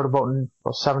banged out about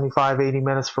 75, 80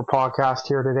 minutes for podcast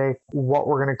here today. What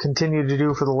we're going to continue to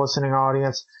do for the listening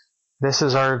audience, this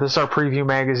is our preview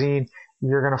magazine.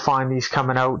 You're going to find these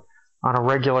coming out on a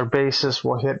regular basis.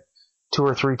 We'll hit 2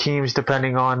 or 3 teams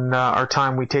depending on our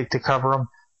time we take to cover them,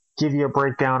 give you a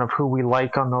breakdown of who we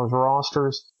like on those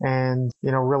rosters, and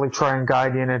really try and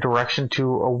guide you in a direction to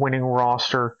a winning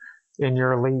roster in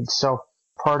your league. So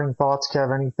parting thoughts,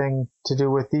 Kev, anything to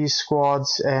do with these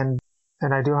squads? And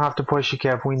I do have to push you,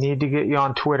 Kev, we need to get you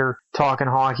on Twitter talking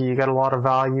hockey. You got a lot of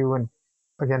value, and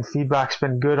again, feedback's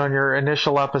been good on your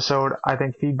initial episode. I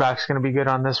think feedback's going to be good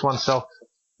on this one. So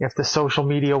if the social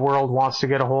media world wants to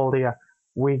get a hold of you,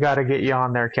 we got to get you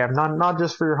on there, Kev. Not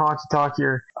just for your hockey talk.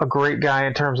 You're a great guy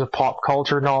in terms of pop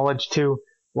culture knowledge, too.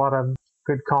 A lot of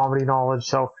good comedy knowledge.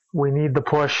 So we need the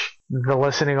push. The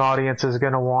listening audience is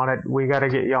going to want it. We got to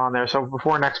get you on there. So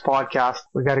before next podcast,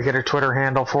 we got to get a Twitter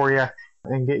handle for you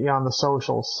and get you on the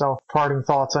socials. So parting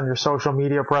thoughts on your social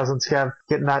media presence, Kev,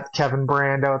 getting that Kevin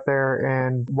brand out there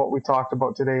and what we talked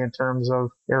about today in terms of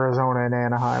Arizona and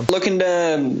Anaheim. Looking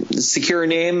to secure a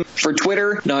name for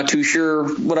Twitter. Not too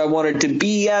sure what I want it to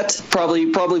be yet.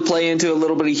 Probably play into a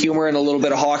little bit of humor and a little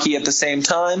bit of hockey at the same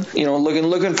time.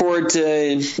 Looking forward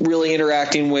to really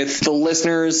interacting with the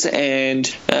listeners and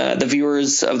the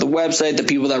viewers of the website, the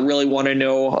people that really want to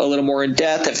know a little more in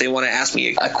depth. If they want to ask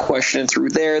me a question through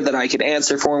there that I could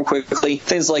answer for them quickly,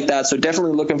 things like that. So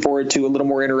definitely looking forward to a little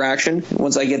more interaction.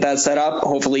 Once I get that set up,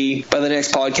 hopefully by the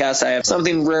next podcast I have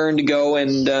something raring to go,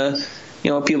 and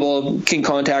people can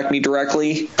contact me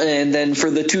directly. And then for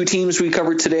the 2 teams we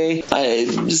covered today,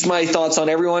 just my thoughts on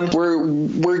everyone.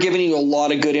 We're giving you a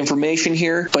lot of good information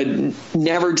here, but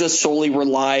never just solely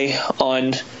rely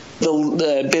on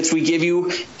the bits we give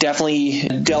you. Definitely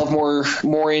delve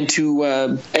more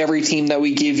into every team that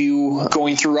we give you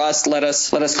going through us. Let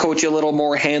us coach you a little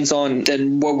more hands-on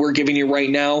than what we're giving you right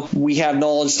now. We have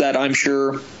knowledge that I'm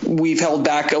sure we've held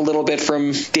back a little bit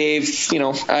from Dave.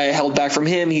 I held back from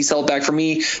him. He's held back from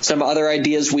me. Some other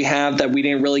ideas we have that we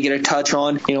didn't really get a touch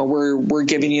on. We're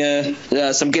giving you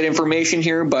some good information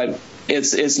here, but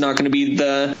it's not going to be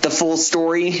the full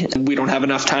story. We don't have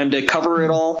enough time to cover it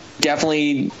all.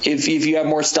 Definitely, if you have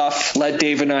more stuff, let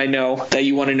Dave and I know that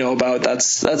you want to know about.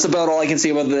 That's about all I can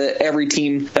say about every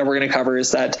team that we're going to cover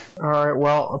is that. All right,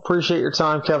 well, appreciate your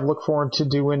time, Kev. Look forward to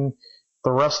doing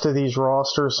the rest of these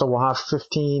rosters. So we'll have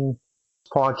 15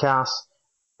 podcasts,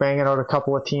 banging out a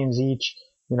couple of teams each.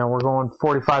 We're going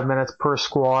 45 minutes per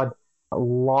squad.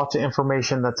 Lots of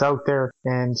information that's out there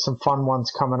and some fun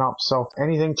ones coming up. So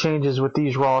anything changes with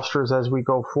these rosters as we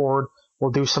go forward,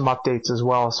 we'll do some updates as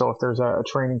well. So if there's a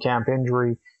training camp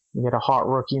injury, You get a hot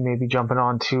rookie, maybe jumping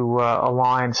onto a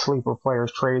line, sleeper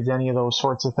players, trades, any of those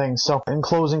sorts of things. So in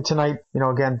closing tonight,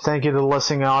 again, thank you to the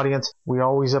listening audience. We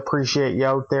always appreciate you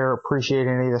out there, appreciate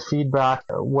any of the feedback.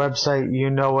 Website,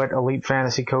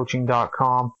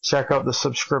 elitefantasycoaching.com. Check out the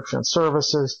subscription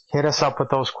services. Hit us up with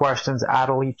those questions at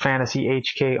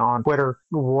EliteFantasyHK on Twitter.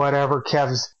 Whatever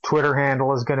Kev's Twitter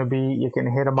handle is going to be, you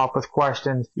can hit him up with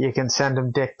questions. You can send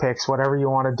him dick pics, whatever you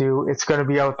want to do. It's going to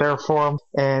be out there for him.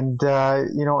 And,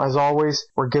 as always,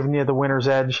 we're giving you the winner's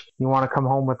edge. You want to come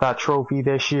home with that trophy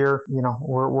this year.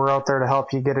 We're out there to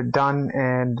help you get it done,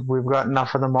 and we've got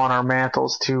enough of them on our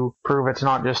mantles to prove it's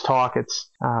not just talk,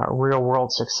 it's real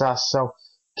world success. So,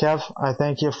 Kev, I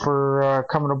thank you for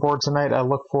coming aboard tonight. I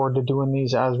look forward to doing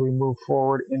these as we move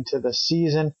forward into the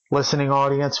season. Listening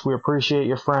audience, we appreciate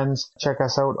you, friends. Check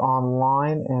us out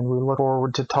online, and we look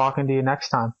forward to talking to you next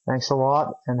time. Thanks a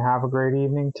lot, and have a great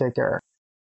evening. Take care.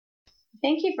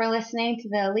 Thank you for listening to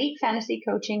the Elite Fantasy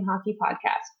Coaching Hockey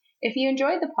Podcast. If you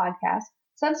enjoyed the podcast,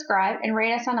 subscribe and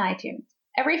rate us on iTunes.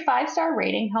 Every 5-star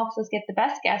rating helps us get the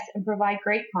best guests and provide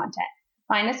great content.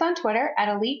 Find us on Twitter at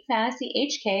Elite Fantasy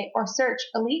HK or search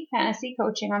Elite Fantasy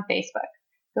Coaching on Facebook.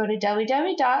 Go to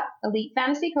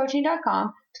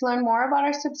www.elitefantasycoaching.com to learn more about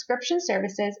our subscription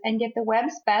services and get the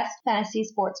web's best fantasy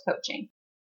sports coaching.